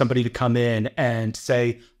room for somebody to come in and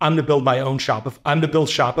say, I'm going to build my own Shopify. I'm going to build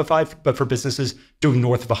Shopify, but for businesses doing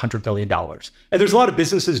north of $100 billion. And there's a lot of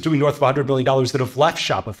businesses doing north of $100 billion that have left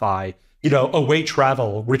Shopify, Away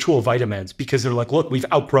Travel, Ritual Vitamins, because they're like, look, we've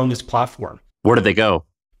outgrown this platform. Where did they go?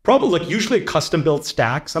 Probably usually a custom built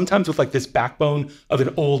stack, sometimes with like this backbone of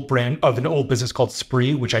an old business called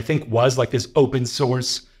Spree, which I think was like this open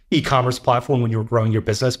source e-commerce platform when you were growing your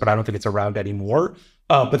business, but I don't think it's around anymore.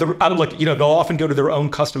 But they'll often go to their own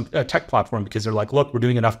custom tech platform because they're like, look, we're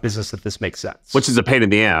doing enough business that this makes sense. Which is a pain in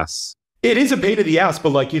the ass. It is a pain in the ass,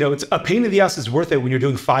 but it's a pain in the ass is worth it when you're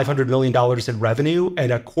doing $500 million in revenue,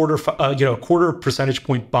 and a quarter percentage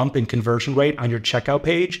point bump in conversion rate on your checkout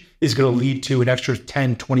page is going to lead to an extra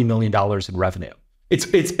 $10-20 million in revenue.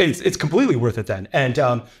 It's completely worth it then. And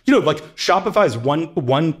Shopify's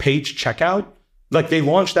one page checkout Like they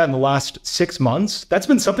launched that in the last 6 months. That's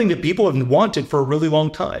been something that people have wanted for a really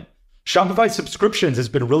long time. Shopify subscriptions has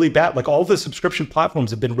been really bad. Like all the subscription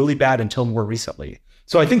platforms have been really bad until more recently.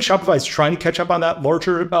 So I think Shopify is trying to catch up on that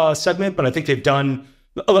larger segment, but I think they've done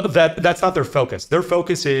that. That's not their focus. Their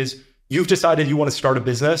focus is you've decided you want to start a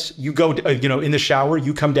business. You go, in the shower,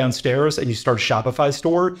 you come downstairs and you start a Shopify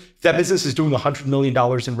store. If that business is doing $100 million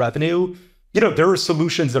in revenue, there are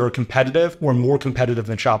solutions that are competitive or more competitive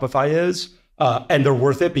than Shopify is. And they're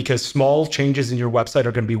worth it because small changes in your website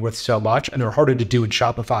are going to be worth so much, and they're harder to do in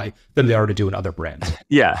Shopify than they are to do in other brands.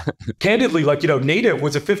 Yeah. Candidly, Native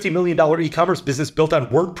was a $50 million e-commerce business built on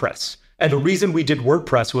WordPress. And the reason we did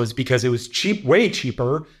WordPress was because it was cheap, way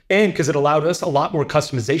cheaper, and because it allowed us a lot more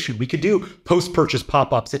customization. We could do post-purchase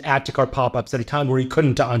pop-ups and add to cart pop-ups at a time where you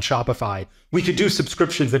couldn't on Shopify. We could do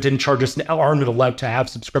subscriptions that didn't charge us, aren't allowed to have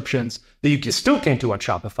subscriptions that you still can't do on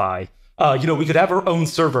Shopify. We could have our own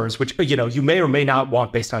servers, which, you may or may not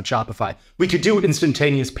want based on Shopify. We could do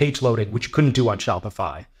instantaneous page loading, which you couldn't do on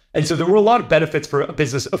Shopify. And so there were a lot of benefits for a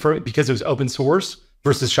business because it was open source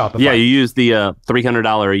versus Shopify. Yeah, you use the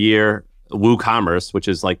 $300 a year WooCommerce, which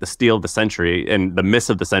is like the steal of the century and the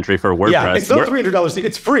miss of the century for WordPress. Yeah, it's not $300.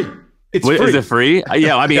 It's free. It's free. Is it free?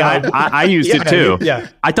 Yeah, I mean, I used it too. Yeah.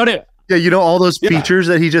 I thought it... Yeah, all those features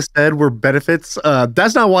that he just said were benefits.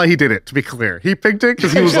 That's not why he did it, to be clear. He picked it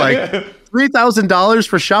because he was like, $3,000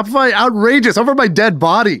 for Shopify? Outrageous. Over my dead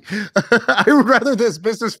body. I would rather this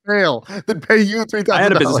business fail than pay you $3,000. I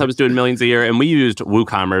had a business I was doing millions a year, and we used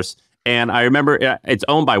WooCommerce. And I remember it's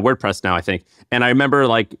owned by WordPress now, I think. And I remember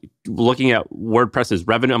looking at WordPress's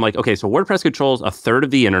revenue. I'm like, okay, so WordPress controls a third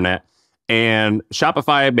of the internet, and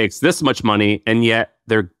Shopify makes this much money, and yet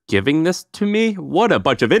they're giving this to me? What a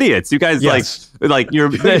bunch of idiots. You guys it's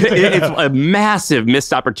a massive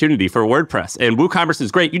missed opportunity for WordPress. And WooCommerce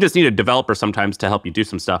is great. You just need a developer sometimes to help you do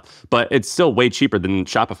some stuff, but it's still way cheaper than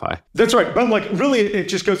Shopify. That's right. But really, it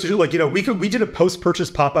just goes to we did a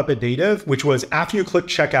post-purchase pop-up at Native, which was after you click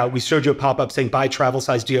checkout, we showed you a pop-up saying buy travel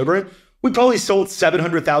size deodorant. We probably sold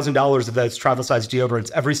 $700,000 of those travel size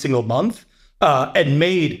deodorants every single month. And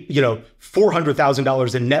made,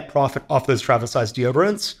 $400,000 in net profit off those travel size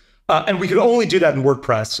deodorants. And we could only do that in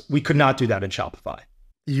WordPress. We could not do that in Shopify.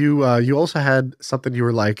 You also had something you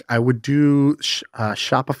were like, I would do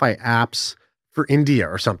Shopify apps for India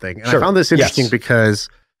or something. And sure. I found this interesting because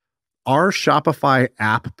our Shopify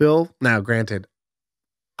app bill, now granted,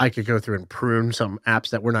 I could go through and prune some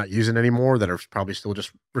apps that we're not using anymore that are probably still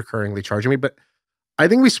just recurringly charging me, but I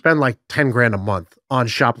think we spend like 10 grand a month on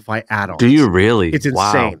Shopify add-ons. Do you really? It's insane.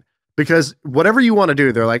 Wow. Because whatever you want to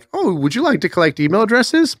do, they're like, oh, would you like to collect email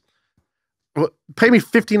addresses? Well, pay me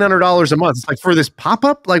 $1,500 a month. It's like, for this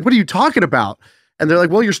pop-up? Like, what are you talking about? And they're like,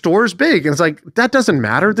 well, your store is big. And it's like, that doesn't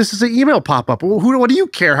matter. This is an email pop-up. Well, what do you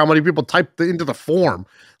care how many people type into the form?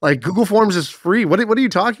 Like, Google Forms is free. What are you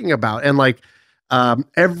talking about? And like,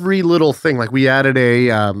 every little thing, like we added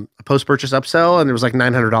a post-purchase upsell and it was like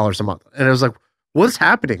 $900 a month. And it was like, what's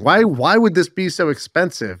happening? Why would this be so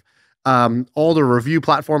expensive? All the review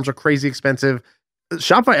platforms are crazy expensive.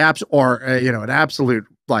 Shopify apps are, an absolute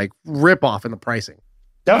like rip off in the pricing.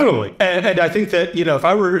 Definitely. And I think that, if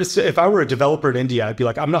I were a developer in India, I'd be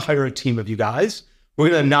like, I'm going to hire a team of you guys. We're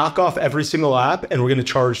going to knock off every single app and we're going to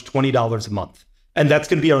charge $20 a month. And that's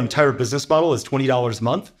going to be our entire business model is $20 a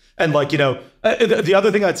month. And the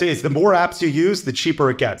other thing I'd say is the more apps you use, the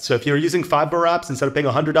cheaper it gets. So if you're using 5 more apps, instead of paying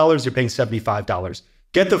 $100, you're paying $75.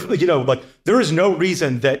 There is no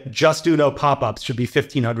reason that just do no pop-ups should be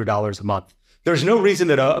 $1,500 a month. There's no reason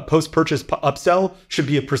that a post-purchase upsell should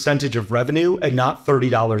be a percentage of revenue and not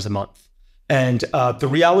 $30 a month. And the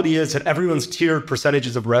reality is that everyone's tiered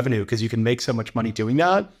percentages of revenue because you can make so much money doing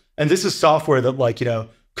that. And this is software that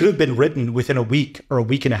could have been written within a week or a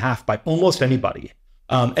week and a half by almost anybody.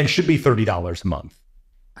 And should be $30 a month.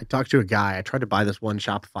 I talked to a guy. I tried to buy this one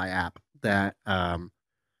Shopify app that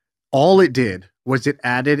all it did was it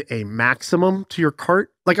added a maximum to your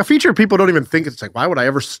cart. Like a feature people don't even think. It's like, why would I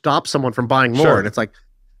ever stop someone from buying more? Sure. And it's like,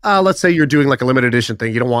 let's say you're doing like a limited edition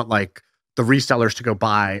thing. You don't want like the resellers to go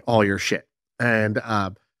buy all your shit. And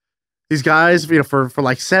these guys, for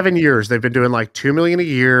like 7 years, they've been doing like $2 million a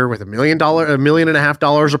year with $1.5 million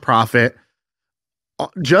of profit.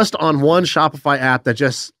 Just on one Shopify app that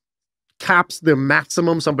just caps the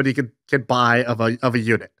maximum somebody could buy of a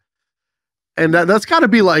unit. And that's got to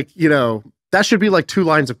be like, that should be like 2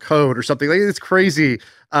 lines of code or something. Like, it's crazy.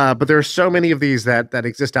 But there are so many of these that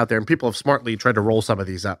exist out there, and people have smartly tried to roll some of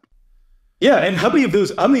these up. Yeah, and how many of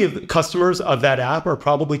the customers of that app are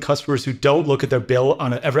probably customers who don't look at their bill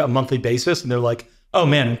on a monthly basis, and they're like, oh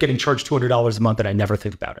man, I'm getting charged $200 a month and I never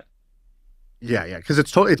think about it. Yeah. Because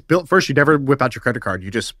it's built first. You never whip out your credit card.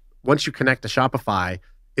 You just once you connect to Shopify,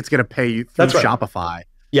 it's going to pay you through That's right. Shopify.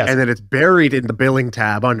 Yes. And then it's buried in the billing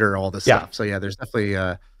tab under all this stuff. So yeah, there's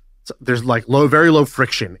definitely there's like very low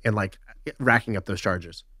friction in like racking up those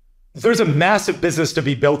charges. There's a massive business to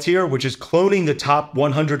be built here, which is cloning the top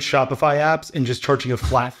 100 Shopify apps and just charging a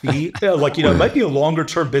flat fee. Like, it might be a longer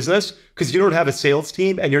term business because you don't have a sales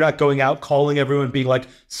team and you're not going out calling everyone being like,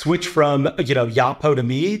 switch from, Yapo to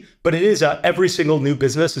me. But it is every single new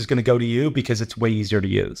business is going to go to you because it's way easier to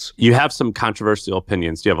use. You have some controversial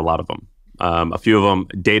opinions. You have a lot of them. A few of them,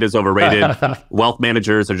 data's overrated. Wealth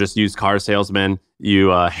managers are just used car salesmen.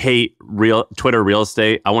 You hate Twitter real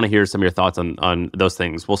estate. I want to hear some of your thoughts on those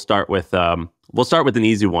things. We'll start with an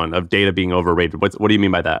easy one of data being overrated. What do you mean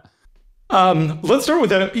by that? Let's start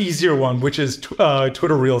with an easier one, which is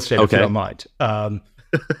Twitter real estate. Okay. If you don't mind.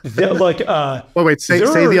 Wait. Say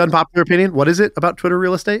the unpopular opinion. What is it about Twitter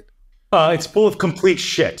real estate? It's full of complete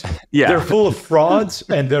shit. Yeah, they're full of frauds,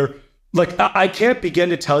 and they're. Like, I can't begin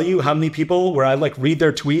to tell you how many people where I like read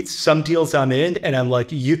their tweets, some deals I'm in, and I'm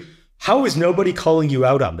like, how is nobody calling you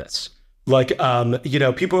out on this? Like,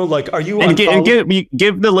 people are like, are you and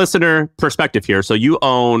give the listener perspective here. So you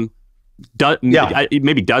own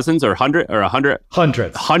maybe dozens or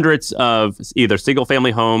hundreds of either single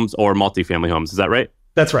family homes or multifamily homes. Is that right?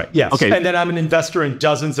 That's right. Yes. Okay. And then I'm an investor in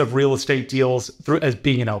dozens of real estate deals as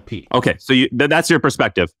being an LP. Okay. So that's your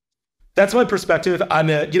perspective. That's my perspective. I'm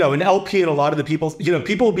an LP, and a lot of the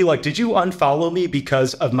people will be like, did you unfollow me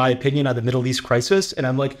because of my opinion on the Middle East crisis? And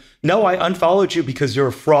I'm like, no, I unfollowed you because you're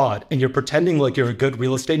a fraud and you're pretending like you're a good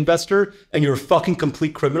real estate investor and you're a fucking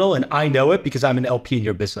complete criminal. And I know it because I'm an LP in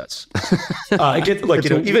your business. I get like,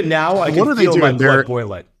 even now I can feel my blood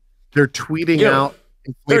boiling. They're tweeting out.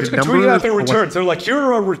 They're tweeting out their returns. They're like, here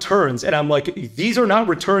are our returns. And I'm like, these are not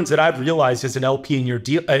returns that I've realized as an LP in your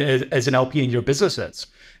deal, as an LP in your businesses.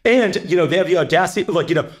 And, they have the audacity,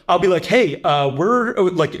 I'll be like, hey, we're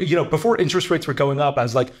like, before interest rates were going up, I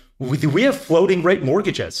was like, we have floating rate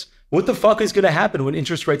mortgages. What the fuck is going to happen when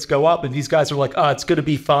interest rates go up? And these guys are like, it's going to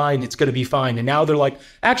be fine. It's going to be fine. And now they're like,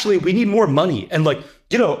 actually, we need more money. And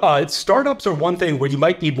startups are one thing where you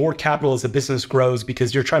might need more capital as the business grows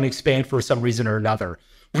because you're trying to expand for some reason or another.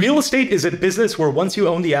 Real estate is a business where once you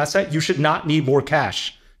own the asset, you should not need more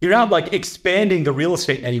cash. You're not like expanding the real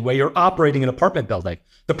estate anyway. You're operating an apartment building.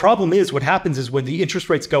 The problem is what happens is when the interest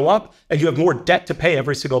rates go up and you have more debt to pay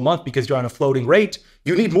every single month because you're on a floating rate,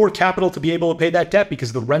 you need more capital to be able to pay that debt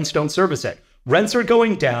because the rents don't service it. Rents are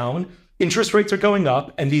going down, interest rates are going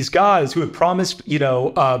up, and these guys who have promised,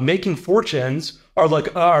 making fortunes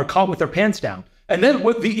are caught with their pants down. And then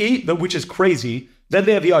which is crazy, then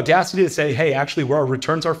they have the audacity to say, hey, actually, our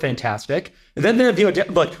returns are fantastic. And then they have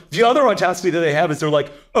the other audacity that they have is they're like,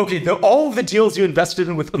 okay, all of the deals you invested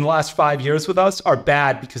in the last 5 years with us are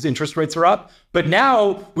bad because interest rates are up. But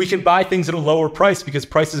now we can buy things at a lower price because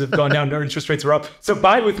prices have gone down and our interest rates are up. So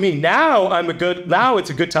buy with me. Now it's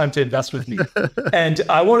a good time to invest with me. And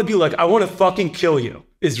I want to be like, I want to fucking kill you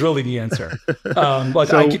is really the answer. I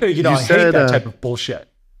hate that type of bullshit.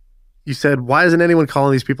 You said, why isn't anyone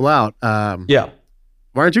calling these people out? Yeah.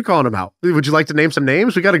 Why aren't you calling them out? Would you like to name some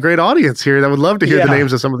names? We got a great audience here that would love to hear the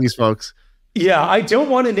names of some of these folks. Yeah, I don't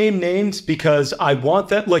want to name names because I want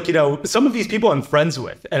that, some of these people I'm friends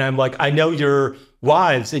with. And I'm like, I know your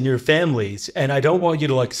wives and your families, and I don't want you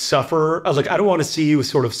to suffer. I don't want to see you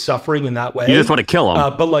sort of suffering in that way. You just want to kill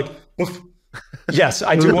them. Yes,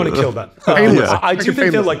 I do want to kill them. I do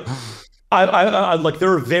think that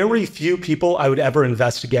there are very few people I would ever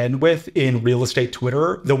invest again with in real estate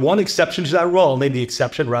Twitter. The one exception to that rule, I'll name the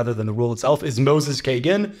exception rather than the rule itself, is Moses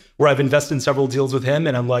Kagan, where I've invested in several deals with him.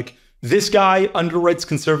 And I'm like, this guy underwrites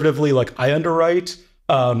conservatively like I underwrite.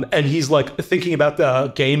 And he's thinking about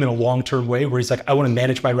the game in a long-term way where he's like, I want to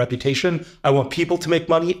manage my reputation. I want people to make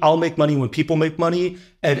money. I'll make money when people make money.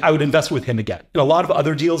 And I would invest with him again. In a lot of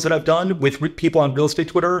other deals that I've done with people on real estate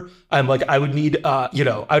Twitter, I'm like, I would need, I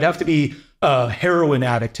would have to be a heroin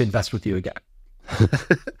addict to invest with you again.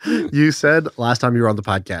 You said last time you were on the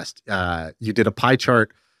podcast, you did a pie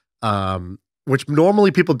chart, which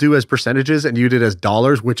normally people do as percentages, and you did as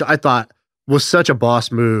dollars, which I thought was such a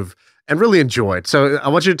boss move. And really enjoyed. So I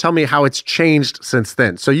want you to tell me how it's changed since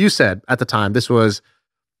then. So you said at the time, this was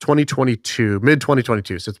 2022, mid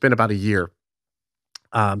 2022. So it's been about a year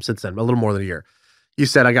since then, a little more than a year. You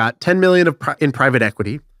said, I got 10 million in private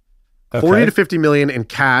equity, 40 to 50 million in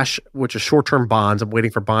cash, which is short-term bonds. I'm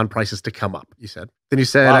waiting for bond prices to come up, you said. Then you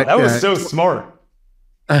said, wow, that was so smart.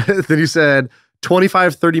 Then you said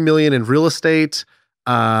 25, 30 million in real estate,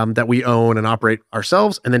 that we own and operate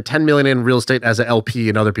ourselves, and then 10 million in real estate as an LP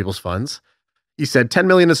in other people's funds. you said 10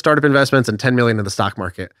 million in startup investments and 10 million in the stock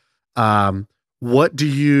market. Has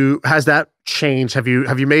that changed? Have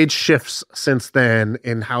you made shifts since then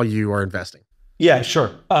in how you are investing? Yeah, sure.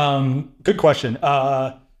 Good question.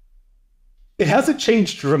 It hasn't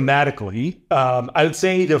changed dramatically. I would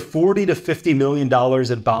say the $40 to $50 million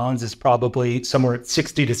in bonds is probably somewhere at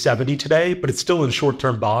 60 to 70 today, but it's still in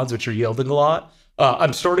short-term bonds, which are yielding a lot.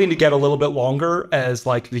 I'm starting to get a little bit longer as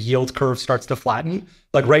like the yield curve starts to flatten.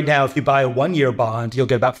 Like right now, if you buy a 1-year bond, you'll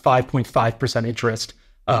get about 5.5% interest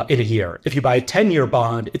in a year. If you buy a 10-year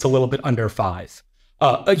bond, it's a little bit under 5.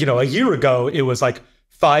 A year ago, it was like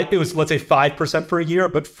 5. It was, let's say, 5% for a year,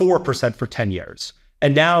 but 4% for 10 years.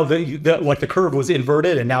 And now the curve was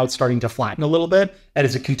inverted, and now it's starting to flatten a little bit. And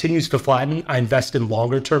as it continues to flatten, I invest in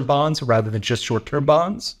longer-term bonds rather than just short-term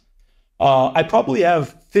bonds. I probably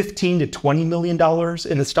have $15 to $20 million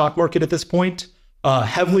in the stock market at this point,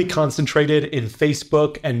 heavily concentrated in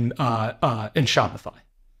Facebook and Shopify.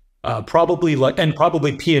 Probably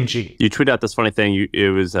P&G. You tweeted out this funny thing. It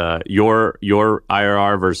was your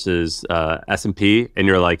IRR versus S&P, and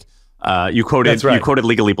you're like, you quoted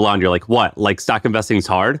Legally Blonde. You're like, what? Like stock investing is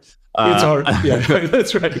hard? It's hard. Yeah,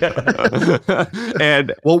 that's right. Yeah.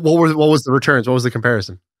 And what was the returns? What was the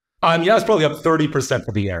comparison? It's probably up 30%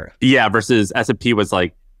 for the year. Yeah, versus S&P was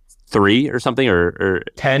like 3 or something, or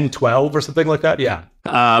 10, 12 or something like that. Yeah.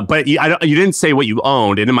 But you didn't say what you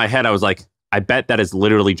owned, and in my head I was like, I bet that is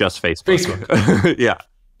literally just Facebook. Yeah.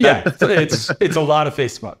 Yeah. It's a lot of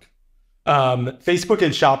Facebook. Facebook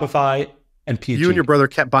and Shopify and P&G. You and your brother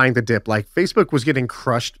kept buying the dip. Like Facebook was getting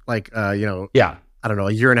crushed, yeah. I don't know,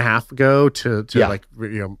 a year and a half ago to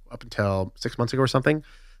up until 6 months ago or something.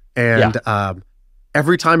 And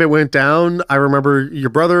every time it went down, I remember your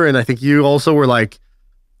brother and I think you also were like,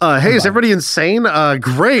 hey, is everybody insane?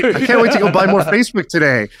 Great. I can't wait to go buy more Facebook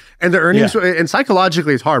today. And the earnings, and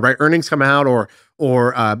psychologically it's hard, right? Earnings come out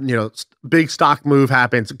or big stock move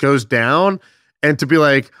happens, it goes down. And to be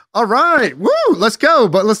like, all right, woo, let's go.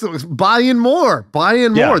 But let's buy in more.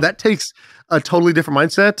 That takes a totally different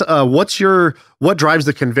mindset. What drives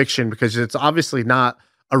the conviction? Because it's obviously not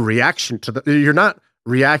a reaction to you're not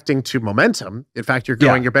reacting to momentum. In fact, you're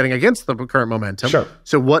betting against the current momentum. Sure.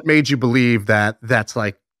 So what made you believe that that's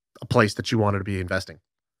like a place that you wanted to be investing?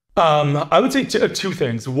 I would say two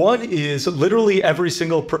things. One is literally every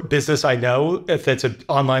single business I know that's an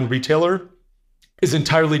online retailer is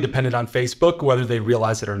entirely dependent on Facebook, whether they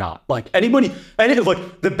realize it or not. Like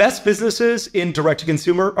the best businesses in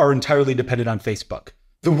direct-to-consumer are entirely dependent on Facebook.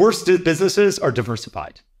 The worst businesses are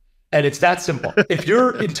diversified. And it's that simple. If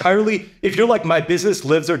you're like, my business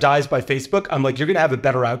lives or dies by Facebook, I'm like, you're going to have a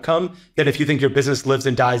better outcome than if you think your business lives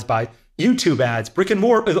and dies by YouTube ads, brick and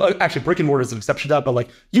mortar. Actually, brick and mortar is an exception to that, but like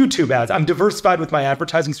YouTube ads. I'm diversified with my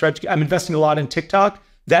advertising strategy. I'm investing a lot in TikTok.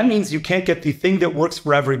 That means you can't get the thing that works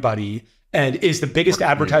for everybody and is the biggest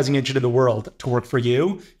advertising engine in the world to work for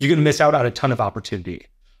you. You're going to miss out on a ton of opportunity.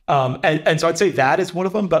 And so I'd say that is one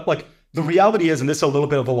of them. But like the reality is, and this is a little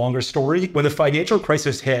bit of a longer story, when the financial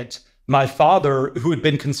crisis hit, my father, who had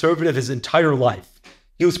been conservative his entire life,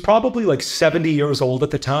 he was probably like 70 years old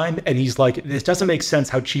at the time. And he's like, this doesn't make sense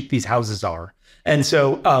how cheap these houses are. And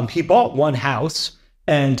so he bought one house,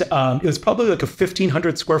 and it was probably like a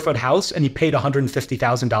 1,500 square foot house, and he paid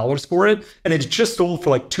 $150,000 for it. And it just sold for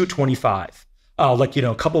like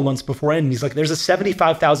 $225,000, a couple of months before. And he's like, there's a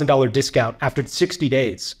 $75,000 discount after 60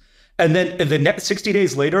 days. And then the next 60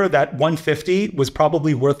 days later, that 150 was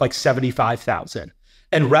probably worth like 75,000.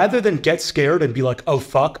 And rather than get scared and be like, oh,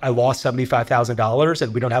 fuck, I lost $75,000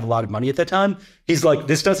 and we don't have a lot of money at that time, he's like,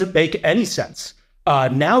 this doesn't make any sense.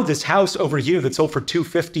 Now this house over here that sold for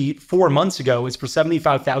 $250,000 4 months ago is for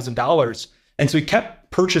 $75,000. And so he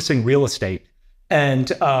kept purchasing real estate. And,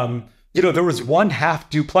 there was one half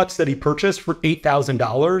duplex that he purchased for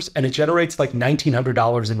 $8,000, and it generates like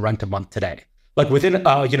 $1,900 in rent a month today. Like within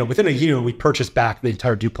a year, we purchased back the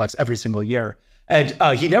entire duplex every single year. And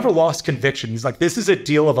he never lost conviction. He's like, this is a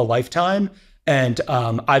deal of a lifetime. And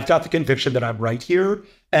I've got the conviction that I'm right here.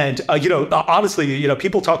 And, honestly,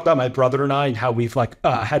 people talk about my brother and I and how we've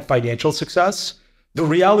had financial success. The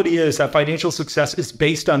reality is that financial success is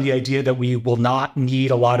based on the idea that we will not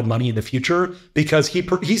need a lot of money in the future, because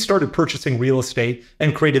he started purchasing real estate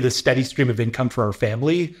and created a steady stream of income for our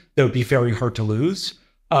family that would be very hard to lose.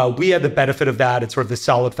 We had the benefit of that. It's sort of the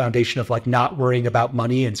solid foundation of like not worrying about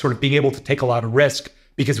money and sort of being able to take a lot of risk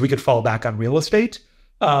because we could fall back on real estate.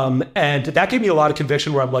 And that gave me a lot of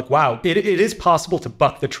conviction where I'm like, wow, it is possible to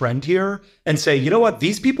buck the trend here and say, you know what,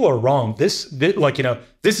 these people are wrong. This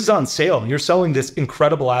is on sale. You're selling this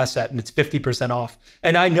incredible asset and it's 50% off.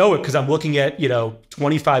 And I know it because I'm looking at,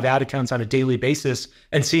 25 ad accounts on a daily basis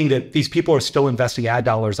and seeing that these people are still investing ad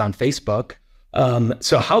dollars on Facebook.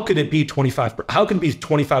 So how could it be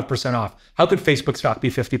 25% off? How could Facebook stock be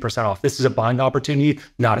 50% off? This is a buying opportunity,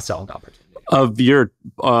 not a selling opportunity. Of your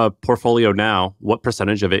portfolio now, what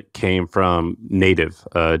percentage of it came from native?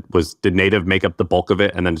 Did native make up the bulk of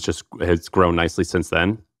it, and then it's grown nicely since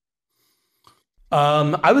then?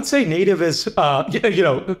 I would say native is,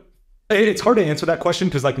 it's hard to answer that question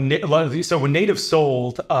because so when native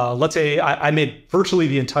sold, let's say I made virtually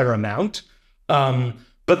the entire amount.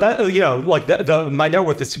 But that, my net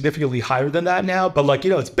worth is significantly higher than that now. But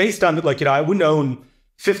it's based on I wouldn't own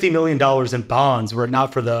 $50 million in bonds were it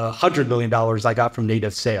not for the $100 million I got from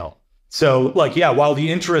native sale. So while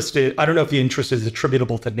the interest is, I don't know if the interest is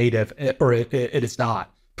attributable to native or it is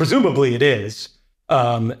not. Presumably it is.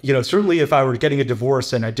 Certainly if I were getting a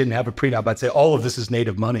divorce and I didn't have a prenup, I'd say all of this is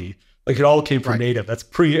native money. It all came from native. That's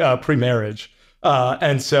pre-marriage.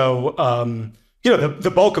 And so,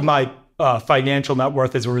 the bulk of my financial net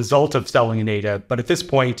worth is a result of selling a native. But at this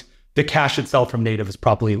point, the cash itself from native is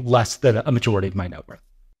probably less than a majority of my net worth.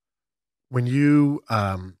 When you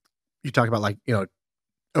talk about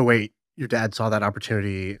oh wait, your dad saw that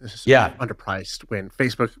opportunity. This is underpriced. When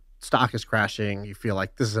Facebook stock is crashing, you feel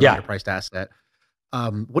like this is an underpriced asset.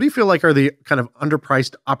 What do you feel like are the kind of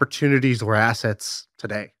underpriced opportunities or assets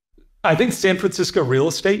today? I think San Francisco real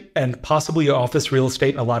estate and possibly office real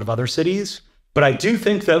estate in a lot of other cities. But I do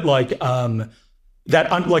think that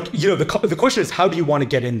the question is, how do you want to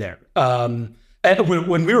get in there? And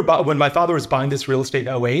when my father was buying this real estate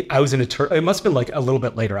in 2008, I was an attorney. It must have been a little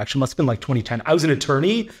bit later, actually. It must have been 2010. I was an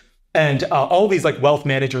attorney, and all these wealth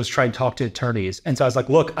managers try and talk to attorneys. And so I was like,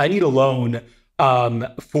 look, I need a loan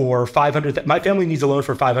for $500,000. My family needs a loan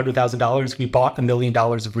for $500,000. We bought $1 million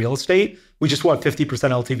of real estate. We just want 50%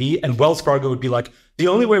 LTV. And Wells Fargo would be like, the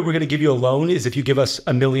only way we're going to give you a loan is if you give us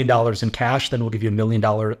 $1 million in cash, then we'll give you $1 million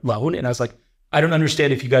loan. And I was like, I don't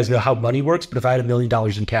understand if you guys know how money works, but if I had $1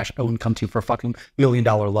 million in cash, I wouldn't come to you for a fucking $1 million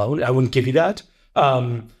loan. I wouldn't give you that.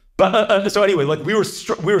 So anyway, we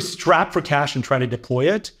were strapped for cash and trying to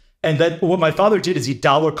deploy it. And then what my father did is he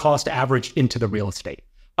dollar cost averaged into the real estate.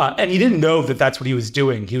 And he didn't know that that's what he was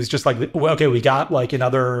doing. He was just like, well, okay, we got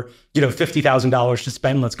another, $50,000 to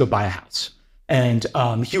spend. Let's go buy a house. And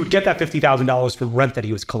he would get that $50,000 for the rent that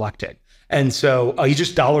he was collecting. And so he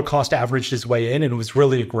just dollar cost averaged his way in, and it was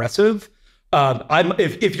really aggressive.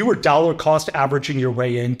 If you were dollar cost averaging your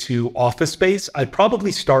way into office space, I'd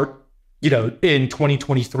probably start, in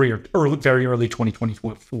 2023 or very early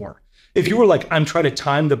 2024. If you were like, I'm trying to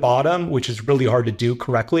time the bottom, which is really hard to do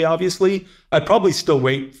correctly, obviously, I'd probably still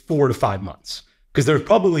wait 4 to 5 months because there's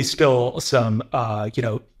probably still some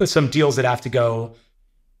deals that have to go,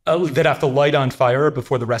 that have to light on fire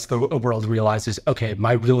before the rest of the world realizes, okay,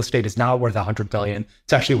 my real estate is not worth $100 million.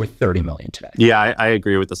 It's actually worth $30 million today. Yeah, I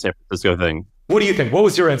agree with the San Francisco thing. What do you think? What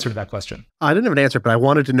was your answer to that question? I didn't have an answer, but I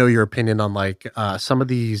wanted to know your opinion on some of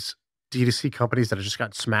these D2C companies that have just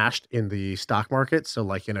got smashed in the stock market.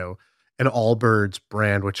 So an Allbirds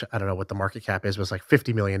brand, which I don't know what the market cap is, was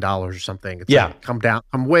 $50 million or something. It's come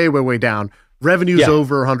way, way, way down. Revenues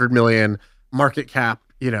over 100 million, market cap,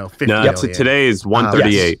 50 million. So today's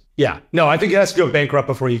 138. Yeah. No, I think it has to go bankrupt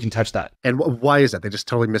before you can touch that. And why is that? They just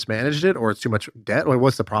totally mismanaged it, or it's too much debt? Or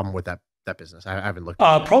what's the problem with that business? I haven't looked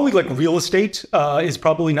at it. Probably real estate is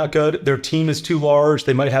probably not good. Their team is too large.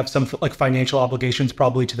 They might have some financial obligations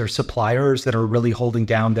probably to their suppliers that are really holding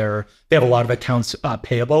down they have a lot of accounts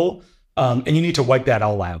payable. And you need to wipe that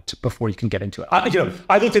all out before you can get into it.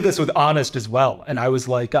 I looked at this with Honest as well. And I was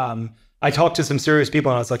like, I talked to some serious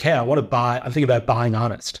people and I was like, hey, I'm thinking about buying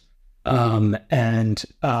Honest. That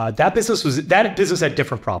business had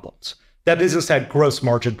different problems. That business had gross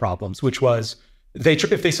margin problems, which was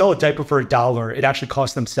if they sell a diaper for $1, it actually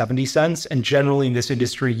costs them 70 cents. And generally in this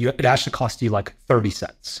industry, it actually costs you 30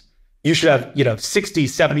 cents. You should have, 60,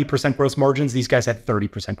 70% gross margins. These guys had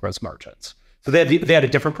 30% gross margins. So they had a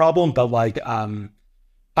different problem, but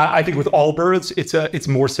I think with Allbirds, it's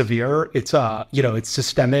more severe. It's it's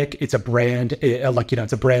systemic. It's a brand.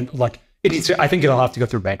 It's a brand. It needs to, I think it'll have to go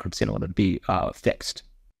through bankruptcy in order to be fixed.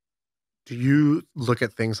 Do you look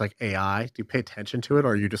at things like AI? Do you pay attention to it, or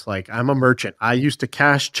are you just I'm a merchant? I used to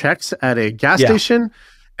cash checks at a gas station,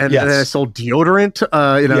 and then I sold deodorant,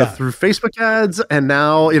 through Facebook ads, and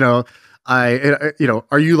now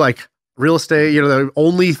are you real estate, the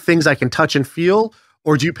only things I can touch and feel,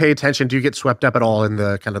 or do you pay attention? Do you get swept up at all in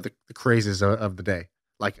the kind of the crazes of the day?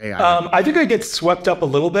 like AI? I think I get swept up a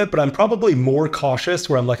little bit, but I'm probably more cautious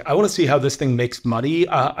where I'm like, I want to see how this thing makes money.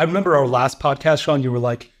 I remember our last podcast, Shaan, you were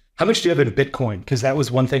like, how much do you have in Bitcoin? Because that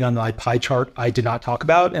was one thing on my pie chart I did not talk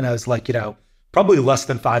about. And I was like, probably less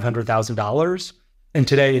than $500,000. And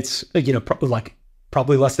today it's,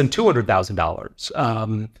 probably less than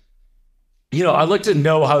 $200,000. I'd like to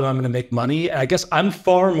know how I'm going to make money. I guess I'm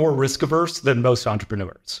far more risk averse than most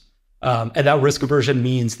entrepreneurs. And that risk aversion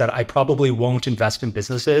means that I probably won't invest in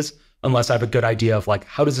businesses unless I have a good idea of like,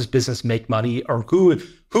 how does this business make money, or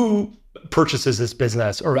who purchases this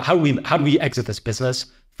business, or how do we exit this business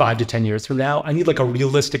 5 to 10 years from now? I need like a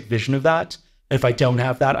realistic vision of that. And if I don't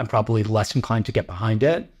have that, I'm probably less inclined to get behind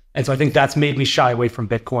it. And so I think that's made me shy away from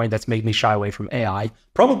Bitcoin. That's made me shy away from AI,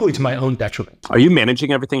 probably to my own detriment. Are you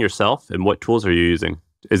managing everything yourself? And what tools are you using?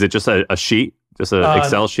 Is it just a sheet, just an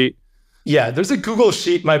Excel sheet? Yeah, there's a Google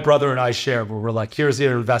sheet my brother and I share where we're like, here's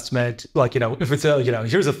your investment. Like, if it's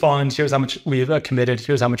here's a fund, here's how much we've committed,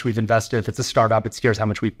 here's how much we've invested. If it's a startup, here's how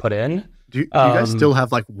much we've put in. Do you guys still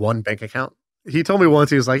have like one bank account? He told me once,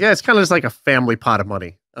 he was like, yeah, it's kind of just like a family pot of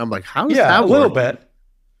money. I'm like, how does that work? A little bit.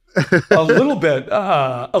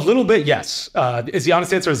 A little bit, yes. Is the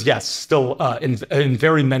honest answer is yes. Still, in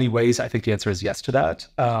very many ways, I think the answer is yes to that.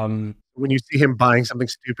 When you see him buying something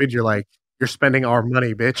stupid, you're like, you're spending our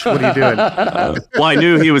money, bitch. What are you doing? Well, I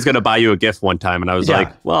knew he was going to buy you a gift one time, and I was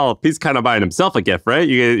like, well, he's kind of buying himself a gift, right?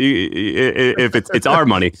 If it's our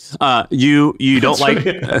money. You don't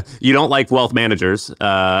you don't like wealth managers.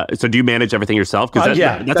 So do you manage everything yourself? Because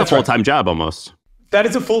that's a full-time job almost. That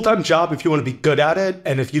is a full-time job if you want to be good at it.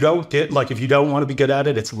 And if you don't want to be good at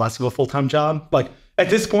it, it's less of a full-time job. Like at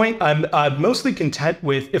this point, I'm mostly content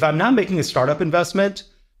with, if I'm not making a startup investment,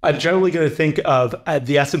 I'm generally going to think of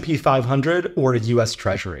the S&P 500 or a US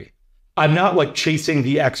Treasury. I'm not like chasing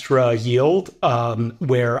the extra yield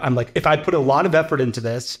where I'm like, if I put a lot of effort into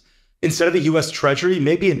this, instead of the US Treasury,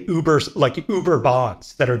 maybe an Uber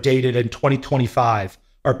bonds that are dated in 2025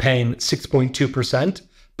 are paying 6.2%.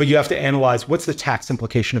 But you have to analyze what's the tax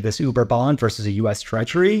implication of this Uber bond versus a US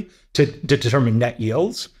Treasury to determine net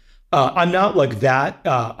yields. I'm not like that.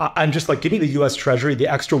 I'm just like, give me the US Treasury. The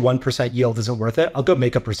extra 1% yield isn't worth it. I'll go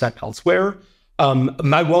make a percent elsewhere.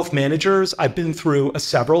 My wealth managers, I've been through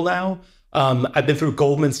several now. I've been through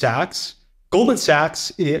Goldman Sachs. Goldman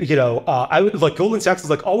Sachs, Goldman Sachs is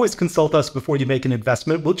like, always consult us before you make an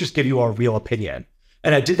investment. We'll just give you our real opinion.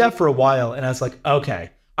 And I did that for a while, and I was like, okay.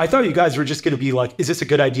 I thought you guys were just going to be like, is this a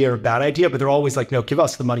good idea or a bad idea? But they're always like, no, give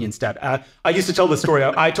us the money instead. I used to tell the story.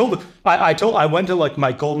 I went to like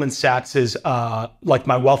my Goldman Sachs's, like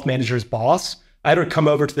my wealth manager's boss. I had her come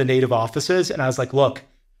over to the native offices, and I was like, look,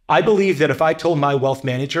 I believe that if I told my wealth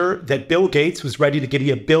manager that Bill Gates was ready to give me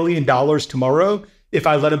 $1 billion tomorrow, if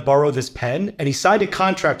I let him borrow this pen, and he signed a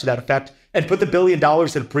contract to that effect and put the $1 billion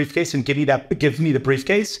in a briefcase and give me the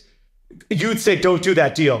briefcase, you would say, don't do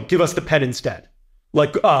that deal. Give us the pen instead.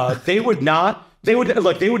 Like they would not let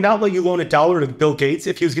you loan $1 to Bill Gates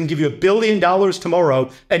if he was going to give you $1 billion tomorrow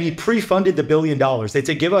and he pre-funded the $1 billion. They'd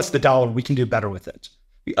say, give us the dollar, we can do better with it.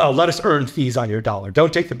 Let us earn fees on your dollar.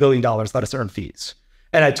 Don't take the $1 billion, let us earn fees.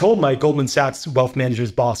 And I told my Goldman Sachs wealth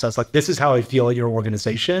manager's boss, I was like, this is how I feel at your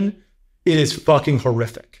organization. It is fucking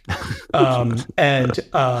horrific. I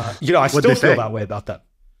still feel that way about them.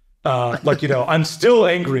 I'm still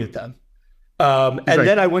angry at them.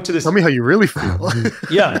 Then I went to this. Tell me how you really feel.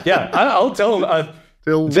 Yeah. I'll tell them.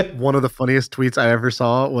 One of the funniest tweets I ever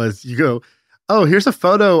saw was you go, oh, here's a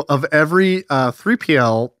photo of every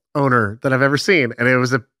 3PL owner that I've ever seen. And it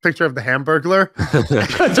was a picture of the Hamburglar.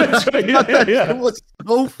 It was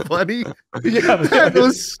so funny. It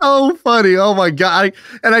was so funny. Oh my God.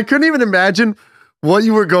 And I couldn't even imagine what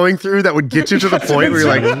you were going through that would get you to the point where you're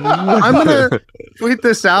like, I'm going to tweet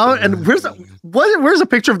this out. And where's a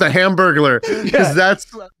picture of the Hamburglar? Because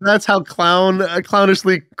that's how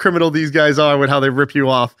clownishly criminal these guys are with how they rip you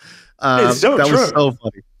off. It's so that true. Was so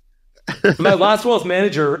funny. My last wealth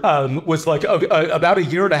manager was like about a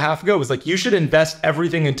year and a half ago was like, you should invest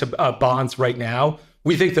everything into bonds right now.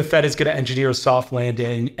 We think the Fed is going to engineer a soft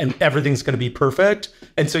landing and everything's going to be perfect.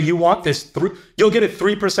 And so you want this you'll get a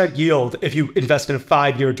 3% yield if you invest in a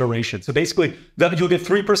 5-year duration. So basically you'll get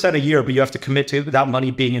 3% a year, but you have to commit to that money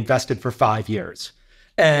being invested for 5 years.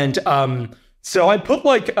 And so I put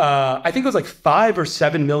I think it was like $5 or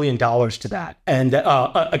 $7 million to that and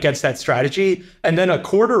against that strategy. And then a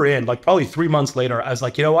quarter in, like probably 3 months later, I was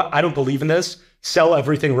like, you know what? I don't believe in this. Sell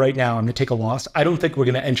everything right now. I'm going to take a loss. I don't think we're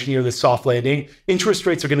going to engineer this soft landing. Interest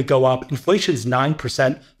rates are going to go up. Inflation is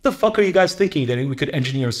 9%. What the fuck are you guys thinking that we could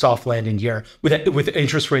engineer a soft landing here with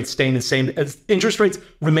interest rates staying the same, as interest rates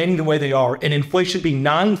remaining the way they are and inflation being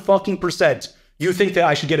 9% you think that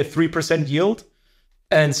I should get a 3% yield?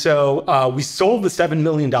 And so we sold the $7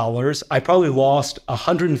 million. I probably lost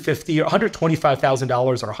 $150,000 or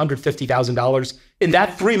 $125,000 or $150,000 in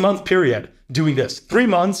that 3-month period doing this. 3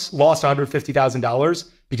 months, lost $150,000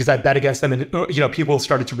 because I bet against them. And, people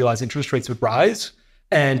started to realize interest rates would rise.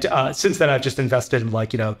 And since then, I've just invested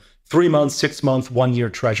in 3 months, 6 month, 1 year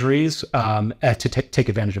treasuries to take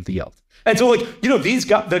advantage of the yield. And so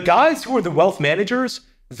the guys who are the wealth managers,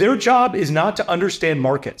 their job is not to understand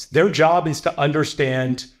markets. Their job is to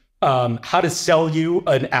understand how to sell you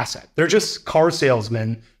an asset. They're just car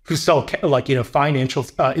salesmen who sell financial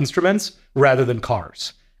instruments rather than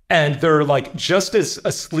cars. And they're just as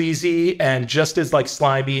sleazy and just as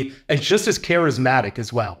slimy and just as charismatic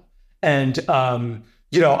as well. And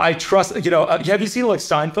I trust. Have you seen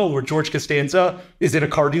Seinfeld where George Costanza is in a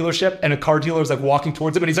car dealership and a car dealer is walking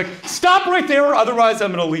towards him and he's like, "Stop right there, otherwise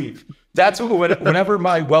I'm going to leave." That's whenever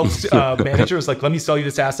my wealth manager is like, "Let me sell you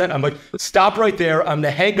this asset," I'm like, "Stop right there. I'm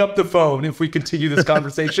going to hang up the phone if we continue this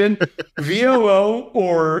conversation. VOO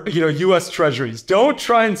or U.S. Treasuries. Don't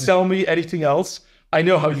try and sell me anything else. I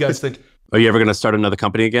know how you guys think." Are you ever going to start another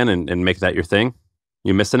company again and make that your thing?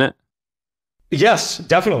 You missing it? Yes,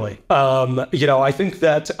 definitely. I think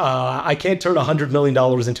that I can't turn $100 million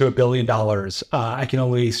into $1 billion. I can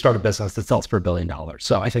only start a business that sells for $1 billion.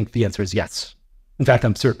 So I think the answer is yes. In fact,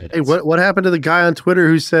 I'm certain it is. Hey, what happened to the guy on Twitter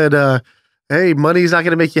who said, "Hey, money's not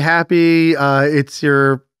going to make you happy. It's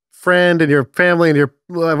your friend and your family and your."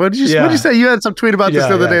 What did you say? You had some tweet about this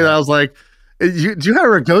the other day that I was like, "Do you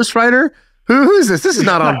hire a ghostwriter? Who is this? This is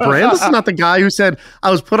not on brand. This is not the guy who said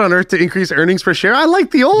I was put on earth to increase earnings per share. I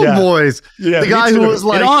like the old boys." The guy who was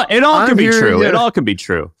like, it all can be true. It all can be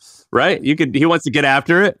true, right? He wants to get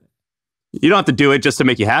after it. You don't have to do it just to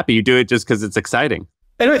make you happy. You do it just because it's exciting.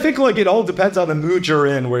 And I think it all depends on the mood you're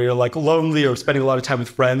in, where you're lonely or spending a lot of time with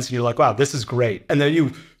friends, and you're like, "Wow, this is great." And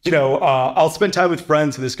then I'll spend time with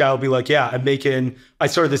friends, and this guy will be like, "Yeah, I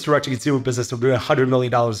started this direct-to-consumer business. I'm doing $100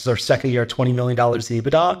 million. This is our second year, $20 million in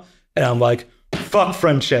EBITDA." And I'm like, "Fuck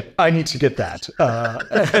friendship. I need to get that."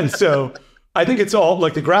 And so I think it's all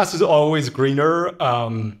the grass is always greener.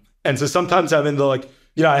 And so sometimes I'm in the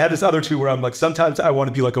I had this other two where I'm sometimes I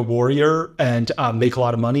want to be a warrior and make a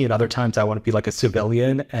lot of money. And other times I want to be a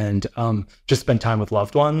civilian and just spend time with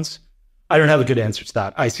loved ones. I don't have a good answer to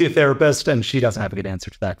that. I see a therapist and she doesn't have a good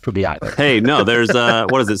answer to that for me either. Hey, no, there's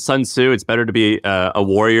what is it? Sun Tzu. It's better to be a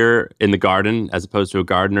warrior in the garden as opposed to a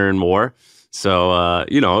gardener in war. So,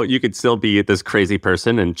 you could still be this crazy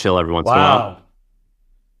person and chill every once in a while.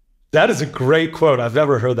 That is a great quote. I've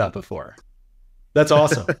never heard that before. That's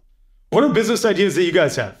awesome. What are business ideas that you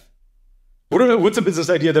guys have? What's a business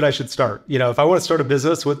idea that I should start? If I want to start a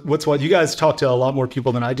business, what's what you guys talk to a lot more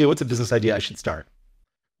people than I do. What's a business idea I should start?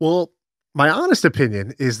 Well, my honest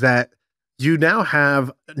opinion is that you now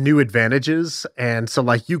have new advantages. And so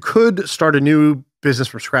you could start a new business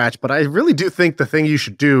from scratch, but I really do think the thing you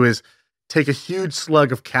should do is take a huge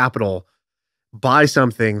slug of capital, buy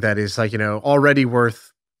something that is already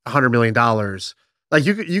worth $100 million.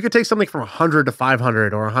 You could take something from 100 to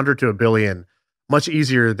 500 or 100 to $1 billion much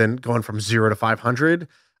easier than going from 0 to 500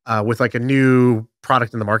 with a new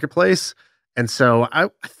product in the marketplace. And so I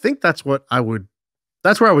think that's where I would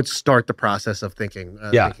start the process of thinking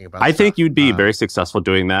about I think you'd be very successful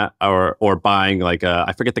doing that or buying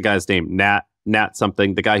I forget the guy's name, Nat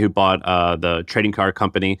something, the guy who bought the trading card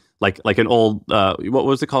company, like an old what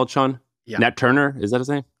was it called, Shaan? Yeah. Nat Turner, is that his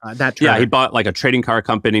name? Nat Turner. Yeah, he bought a trading card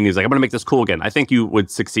company and he's like, "I'm going to make this cool again." I think you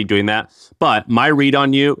would succeed doing that. But my read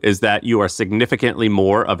on you is that you are significantly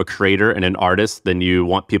more of a creator and an artist than you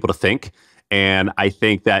want people to think. And I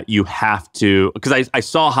think that you have to, because I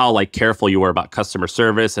saw how careful you were about customer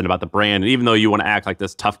service and about the brand. And even though you want to act like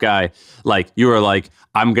this tough guy, you were like,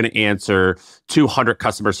 "I'm going to answer 200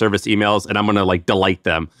 customer service emails and I'm going to delight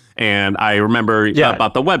them." And I remember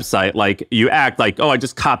about the website, you act like, "Oh, I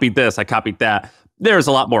just copied this, I copied that." There's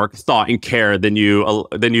a lot more thought and care than you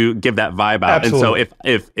give that vibe out. Absolutely.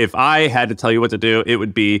 And so if I had to tell you what to do, it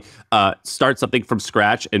would be start something from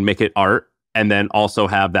scratch and make it art. And then also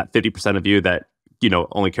have that 50% of you that,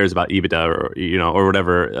 only cares about EBITDA or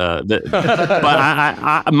whatever.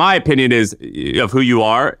 But my opinion is of who you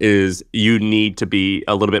are is you need to be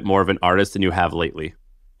a little bit more of an artist than you have lately.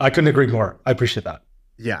 I couldn't agree more. I appreciate that.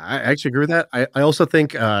 Yeah, I actually agree with that. I also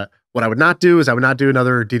think what I would not do is I would not do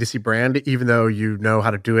another D2C brand, even though you know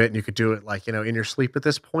how to do it and you could do it in your sleep at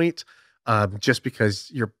this point, just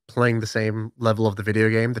because you're playing the same level of the video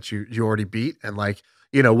game that you already beat. And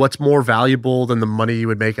what's more valuable than the money you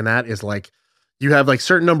would make in that is you have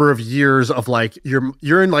certain number of years of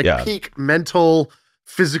you're in peak mental,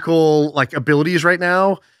 physical abilities right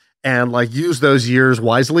now. and like use those years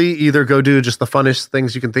wisely. Either go do just the funnest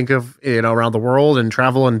things you can think of, around the world and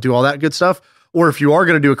travel and do all that good stuff. Or if you are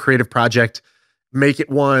going to do a creative project, make it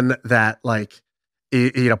one that like,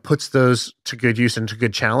 puts those to good use and to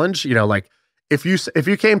good challenge. Like if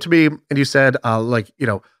you came to me and you said, I'm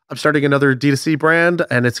starting another D2C brand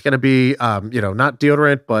and it's going to be, not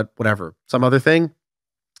deodorant, but whatever, some other thing,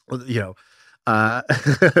 I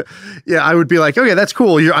would be like, okay, that's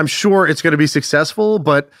cool. I'm sure it's going to be successful,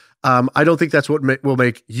 but I don't think that's what will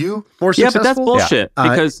make you more successful. Yeah, but that's bullshit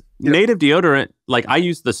because native deodorant, like I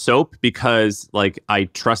use the soap because like I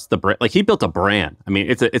trust the brand. Like he built a brand. I mean,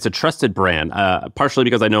 it's a trusted brand. Partially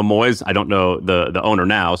because I know Moiz. I don't know the owner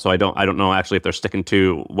now, so I don't know actually if they're sticking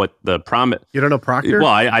to what the promise. You don't know Procter?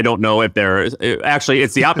 Well, I don't know if they're actually.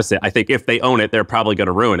 It's the opposite. I think if they own it, they're probably going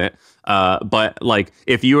to ruin it. But like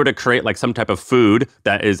if you were to create like some type of food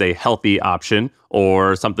that is a healthy option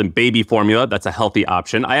or something baby formula that's a healthy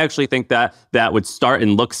option, I actually think that would start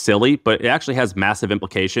and look silly, but it actually has massive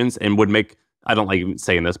implications and would make, I don't like even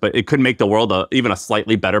saying this, but it could make the world even a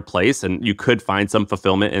slightly better place, and you could find some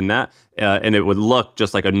fulfillment in that, and it would look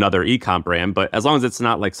just like another e-com brand. But as long as it's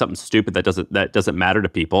not like something stupid that doesn't matter to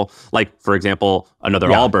people, like for example another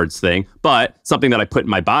Allbirds thing, but something that I put in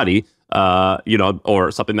my body,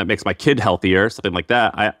 or something that makes my kid healthier, something like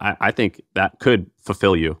that, I think that could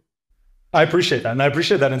fulfill you. I appreciate that. And I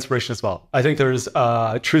appreciate that inspiration as well. I think there's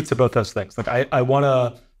truth to both those things. Like I want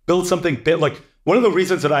to build something big. Like one of the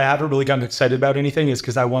reasons that I haven't really gotten excited about anything is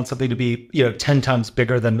because I want something to be, 10 times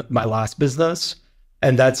bigger than my last business.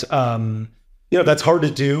 And that's, that's hard to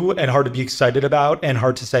do and hard to be excited about and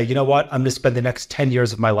hard to say, you know what, I'm going to spend the next 10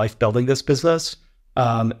 years of my life building this business.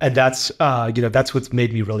 And that's what's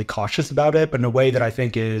made me really cautious about it, but in a way that I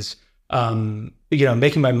think is,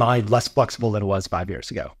 making my mind less flexible than it was 5 years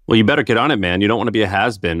ago. Well, you better get on it, man. You don't want to be a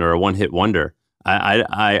has-been or a one-hit wonder.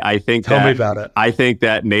 I think Tell me about it. I think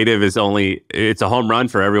that native is it's a home run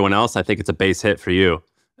for everyone else. I think it's a base hit for you.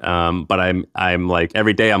 But I'm like,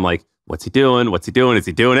 every day I'm like, what's he doing? What's he doing? Is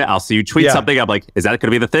he doing it? I'll see you tweet something. I'm like, is that going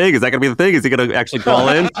to be the thing? Is that going to be the thing? Is he going to actually call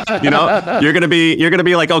in? You're going to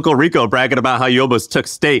be like Uncle Rico bragging about how you almost took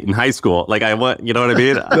state in high school. Like you know what I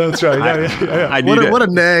mean? That's right. What a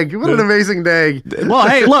nag. What an amazing nag. Well,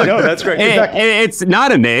 hey, look. No, that's great. It's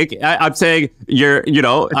not a nag. I'm saying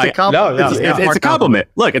it's a compliment. It's a compliment.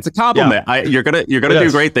 Look, it's a compliment. Yeah. You're gonna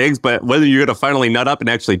do great things, but whether you're gonna finally nut up and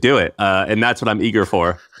actually do it, and that's what I'm eager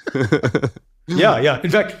for. Yeah. In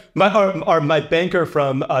fact, my banker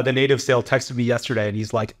from the native sale texted me yesterday, and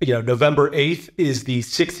he's like, November 8th is the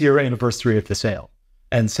 6-year anniversary of the sale,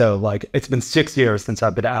 and so like it's been 6 years since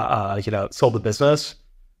I've been sold the business,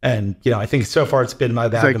 and I think so far it's been my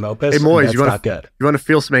magnum opus. Hey Moiz, you want to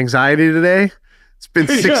feel some anxiety today? It's been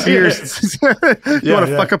 6 years. You want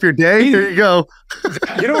to fuck up your day? Here you go.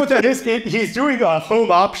 You know what that is? He's doing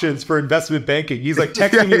home options for investment banking. He's like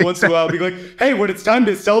texting me once in a while, being like, "Hey, when it's time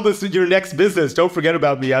to sell this in your next business, don't forget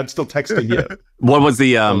about me. I'm still texting you." What was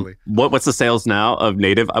the what's the sales now of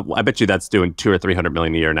native? I bet you that's doing 200 or 300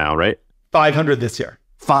 million a year now, right? 500 this year.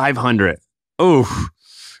 500. Oh,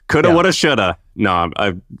 coulda, woulda, shoulda. No,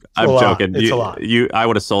 I'm joking. It's a lot. I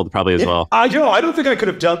would have sold probably as well. I don't think I could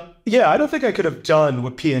have done. Yeah, I don't think I could have done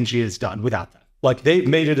what P&G has done without that. Like they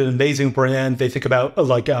made it an amazing brand. They think about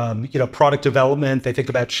product development. They think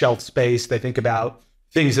about shelf space. They think about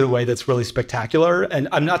things in a way that's really spectacular. And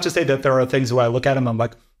I'm not to say that there are things where I look at them, I'm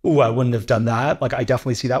like, ooh, I wouldn't have done that. Like I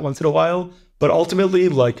definitely see that once in a while. But ultimately,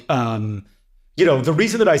 like, the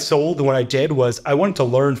reason that I sold when I did was I wanted to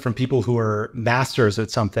learn from people who are masters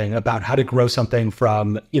at something about how to grow something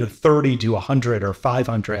from, 30 to 100 or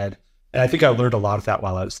 500. And I think I learned a lot of that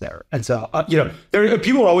while I was there. And so,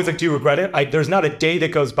 people are always like, do you regret it? There's not a day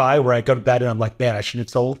that goes by where I go to bed and I'm like, man, I shouldn't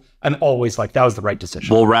have sold. I'm always like, that was the right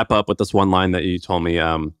decision. We'll wrap up with this one line that you told me.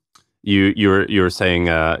 You were saying,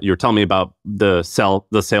 you were telling me about the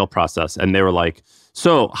sale process. And they were like,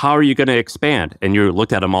 so how are you going to expand? And you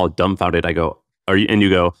looked at them all dumbfounded. I go, and you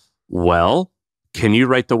go, well, can you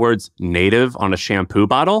write the words native on a shampoo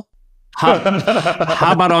bottle?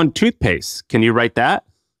 How about on toothpaste? Can you write that?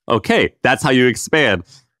 Okay, that's how you expand.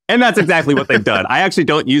 And that's exactly what they've done. I actually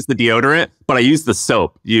don't use the deodorant, but I use the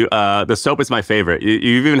soap. The soap is my favorite.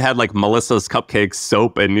 You've even had like Melissa's Cupcakes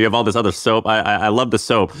soap, and you have all this other soap. I love the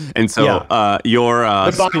soap. And so your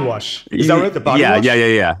the body wash. Is that right? The body wash?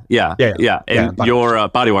 Yeah. And your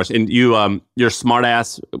body wash. And your smart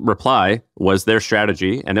ass reply was their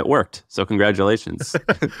strategy, and it worked. So congratulations.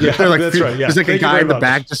 That's right. Yeah. There's like a guy in the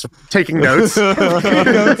back just taking notes.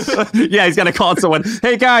 Yeah, he's gonna call someone.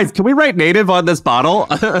 Hey guys, can we write native on this bottle?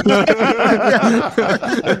 Can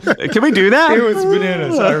we do that? It was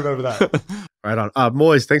bananas. I remember that. Right on.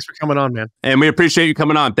 Moiz, thanks for coming on, man. And we appreciate you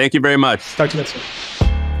coming on. Thank you very much. Talk to you next week.